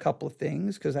check a couple of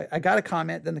things because I got a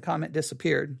comment, then the comment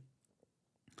disappeared.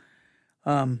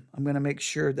 I'm going to make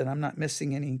sure that I'm not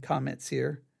missing any comments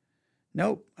here.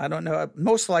 Nope, I don't know.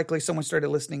 Most likely someone started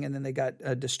listening and then they got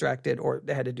distracted or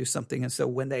they had to do something. And so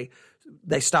when they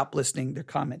stopped listening, their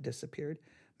comment disappeared.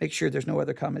 Make sure there's no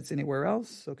other comments anywhere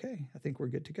else. Okay, I think we're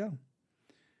good to go.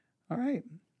 All right.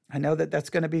 I know that that's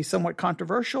going to be somewhat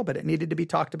controversial, but it needed to be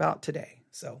talked about today.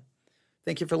 So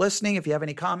thank you for listening. If you have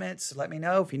any comments, let me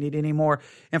know. If you need any more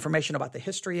information about the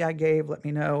history I gave, let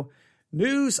me know.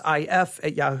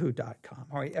 newsif@yahoo.com.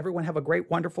 All right, everyone have a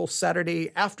great, wonderful Saturday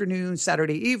afternoon,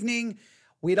 Saturday evening.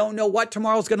 We don't know what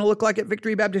tomorrow's going to look like at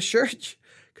Victory Baptist Church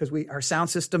because our sound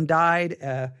system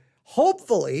died.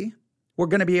 Hopefully, we're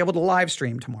going to be able to live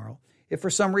stream tomorrow. If for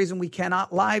some reason we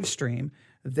cannot live stream,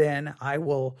 then I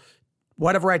will,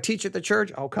 whatever I teach at the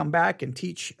church, I'll come back and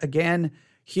teach again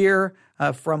here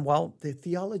from the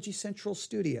Theology Central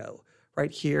studio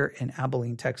right here in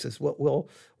Abilene, Texas. We'll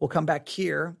come back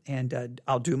here and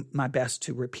I'll do my best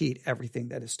to repeat everything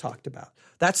that is talked about.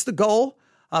 That's the goal.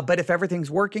 But if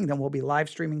everything's working, then we'll be live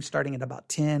streaming starting at about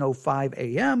 10:05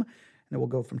 a.m. And then we'll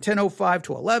go from 10:05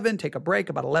 to 11, take a break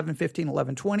about 11:15,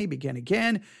 11:20, begin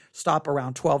again, stop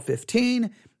around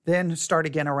 12:15, then start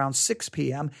again around 6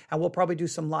 p.m. And we'll probably do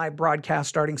some live broadcast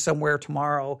starting somewhere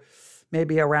tomorrow,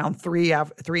 maybe around 3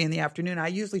 in the afternoon. I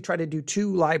usually try to do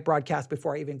 2 live broadcasts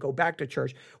before I even go back to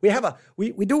church. We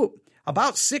do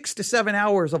about 6 to 7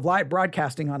 hours of live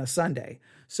broadcasting on a Sunday.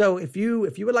 So if you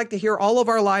would like to hear all of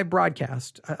our live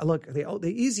broadcasts, look, the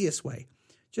easiest way,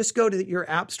 just go to your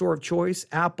app store of choice,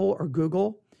 Apple or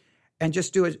Google, and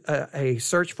just do a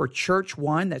search for Church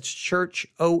One. That's Church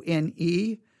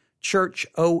O-N-E, Church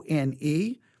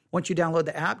O-N-E. Once you download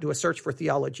the app, do a search for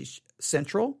Theology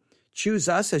Central. Choose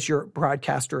us as your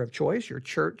broadcaster of choice, your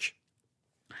church,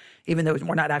 even though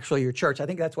we're not actually your church. I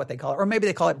think that's what they call it. Or maybe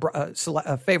they call it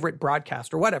a favorite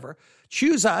broadcast or whatever.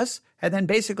 Choose us, and then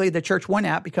basically the Church One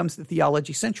app becomes the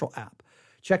Theology Central app.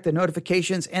 Check the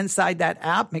notifications inside that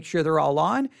app. Make sure they're all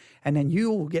on, and then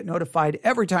you will get notified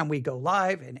every time we go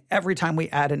live and every time we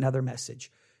add another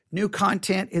message. New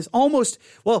content is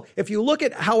if you look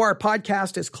at how our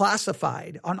podcast is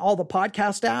classified on all the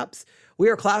podcast apps, we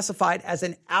are classified as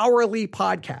an hourly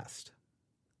podcast.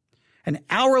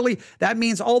 That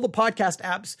means all the podcast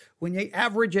apps, when they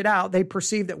average it out, they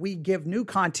perceive that we give new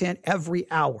content every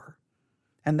hour.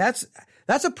 And that's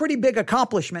a pretty big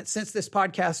accomplishment since this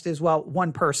podcast is,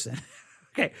 one person.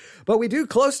 Okay. But we do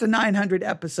close to 900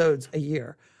 episodes a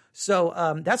year. So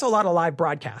that's a lot of live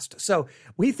broadcast. So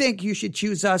we think you should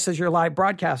choose us as your live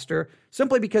broadcaster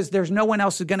simply because there's no one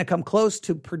else who's going to come close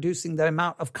to producing the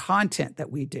amount of content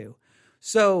that we do.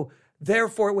 So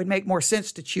therefore, it would make more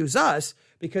sense to choose us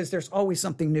because there's always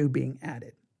something new being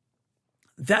added.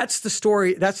 That's the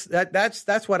story. That's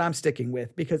what I'm sticking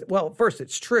with because, first,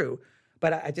 it's true,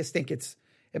 but I just think it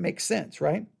makes sense,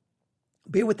 right?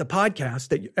 Be with the podcast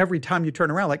that every time you turn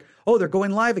around, like, oh, they're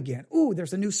going live again. Ooh,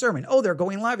 there's a new sermon. Oh, they're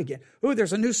going live again. Ooh,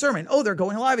 there's a new sermon. Oh, they're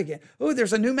going live again. Ooh,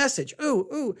 there's a new message.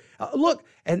 Ooh, look.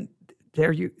 And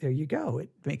there you go. It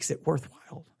makes it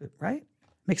worthwhile, right?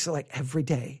 Makes it like every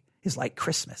day is like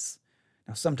Christmas.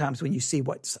 Now, sometimes when you see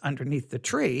what's underneath the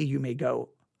tree, you may go,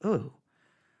 oh,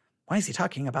 why is he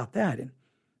talking about that? And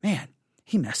man,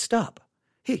 he messed up.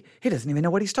 He doesn't even know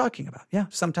what he's talking about. Yeah,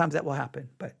 sometimes that will happen,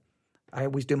 but I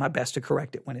always do my best to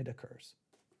correct it when it occurs.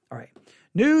 All right.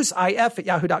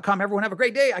 newsif@yahoo.com. Everyone have a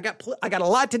great day. I got a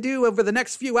lot to do over the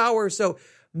next few hours, so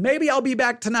maybe I'll be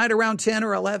back tonight around 10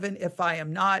 or 11. If I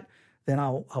am not, then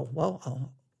I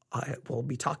will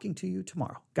be talking to you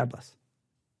tomorrow. God bless.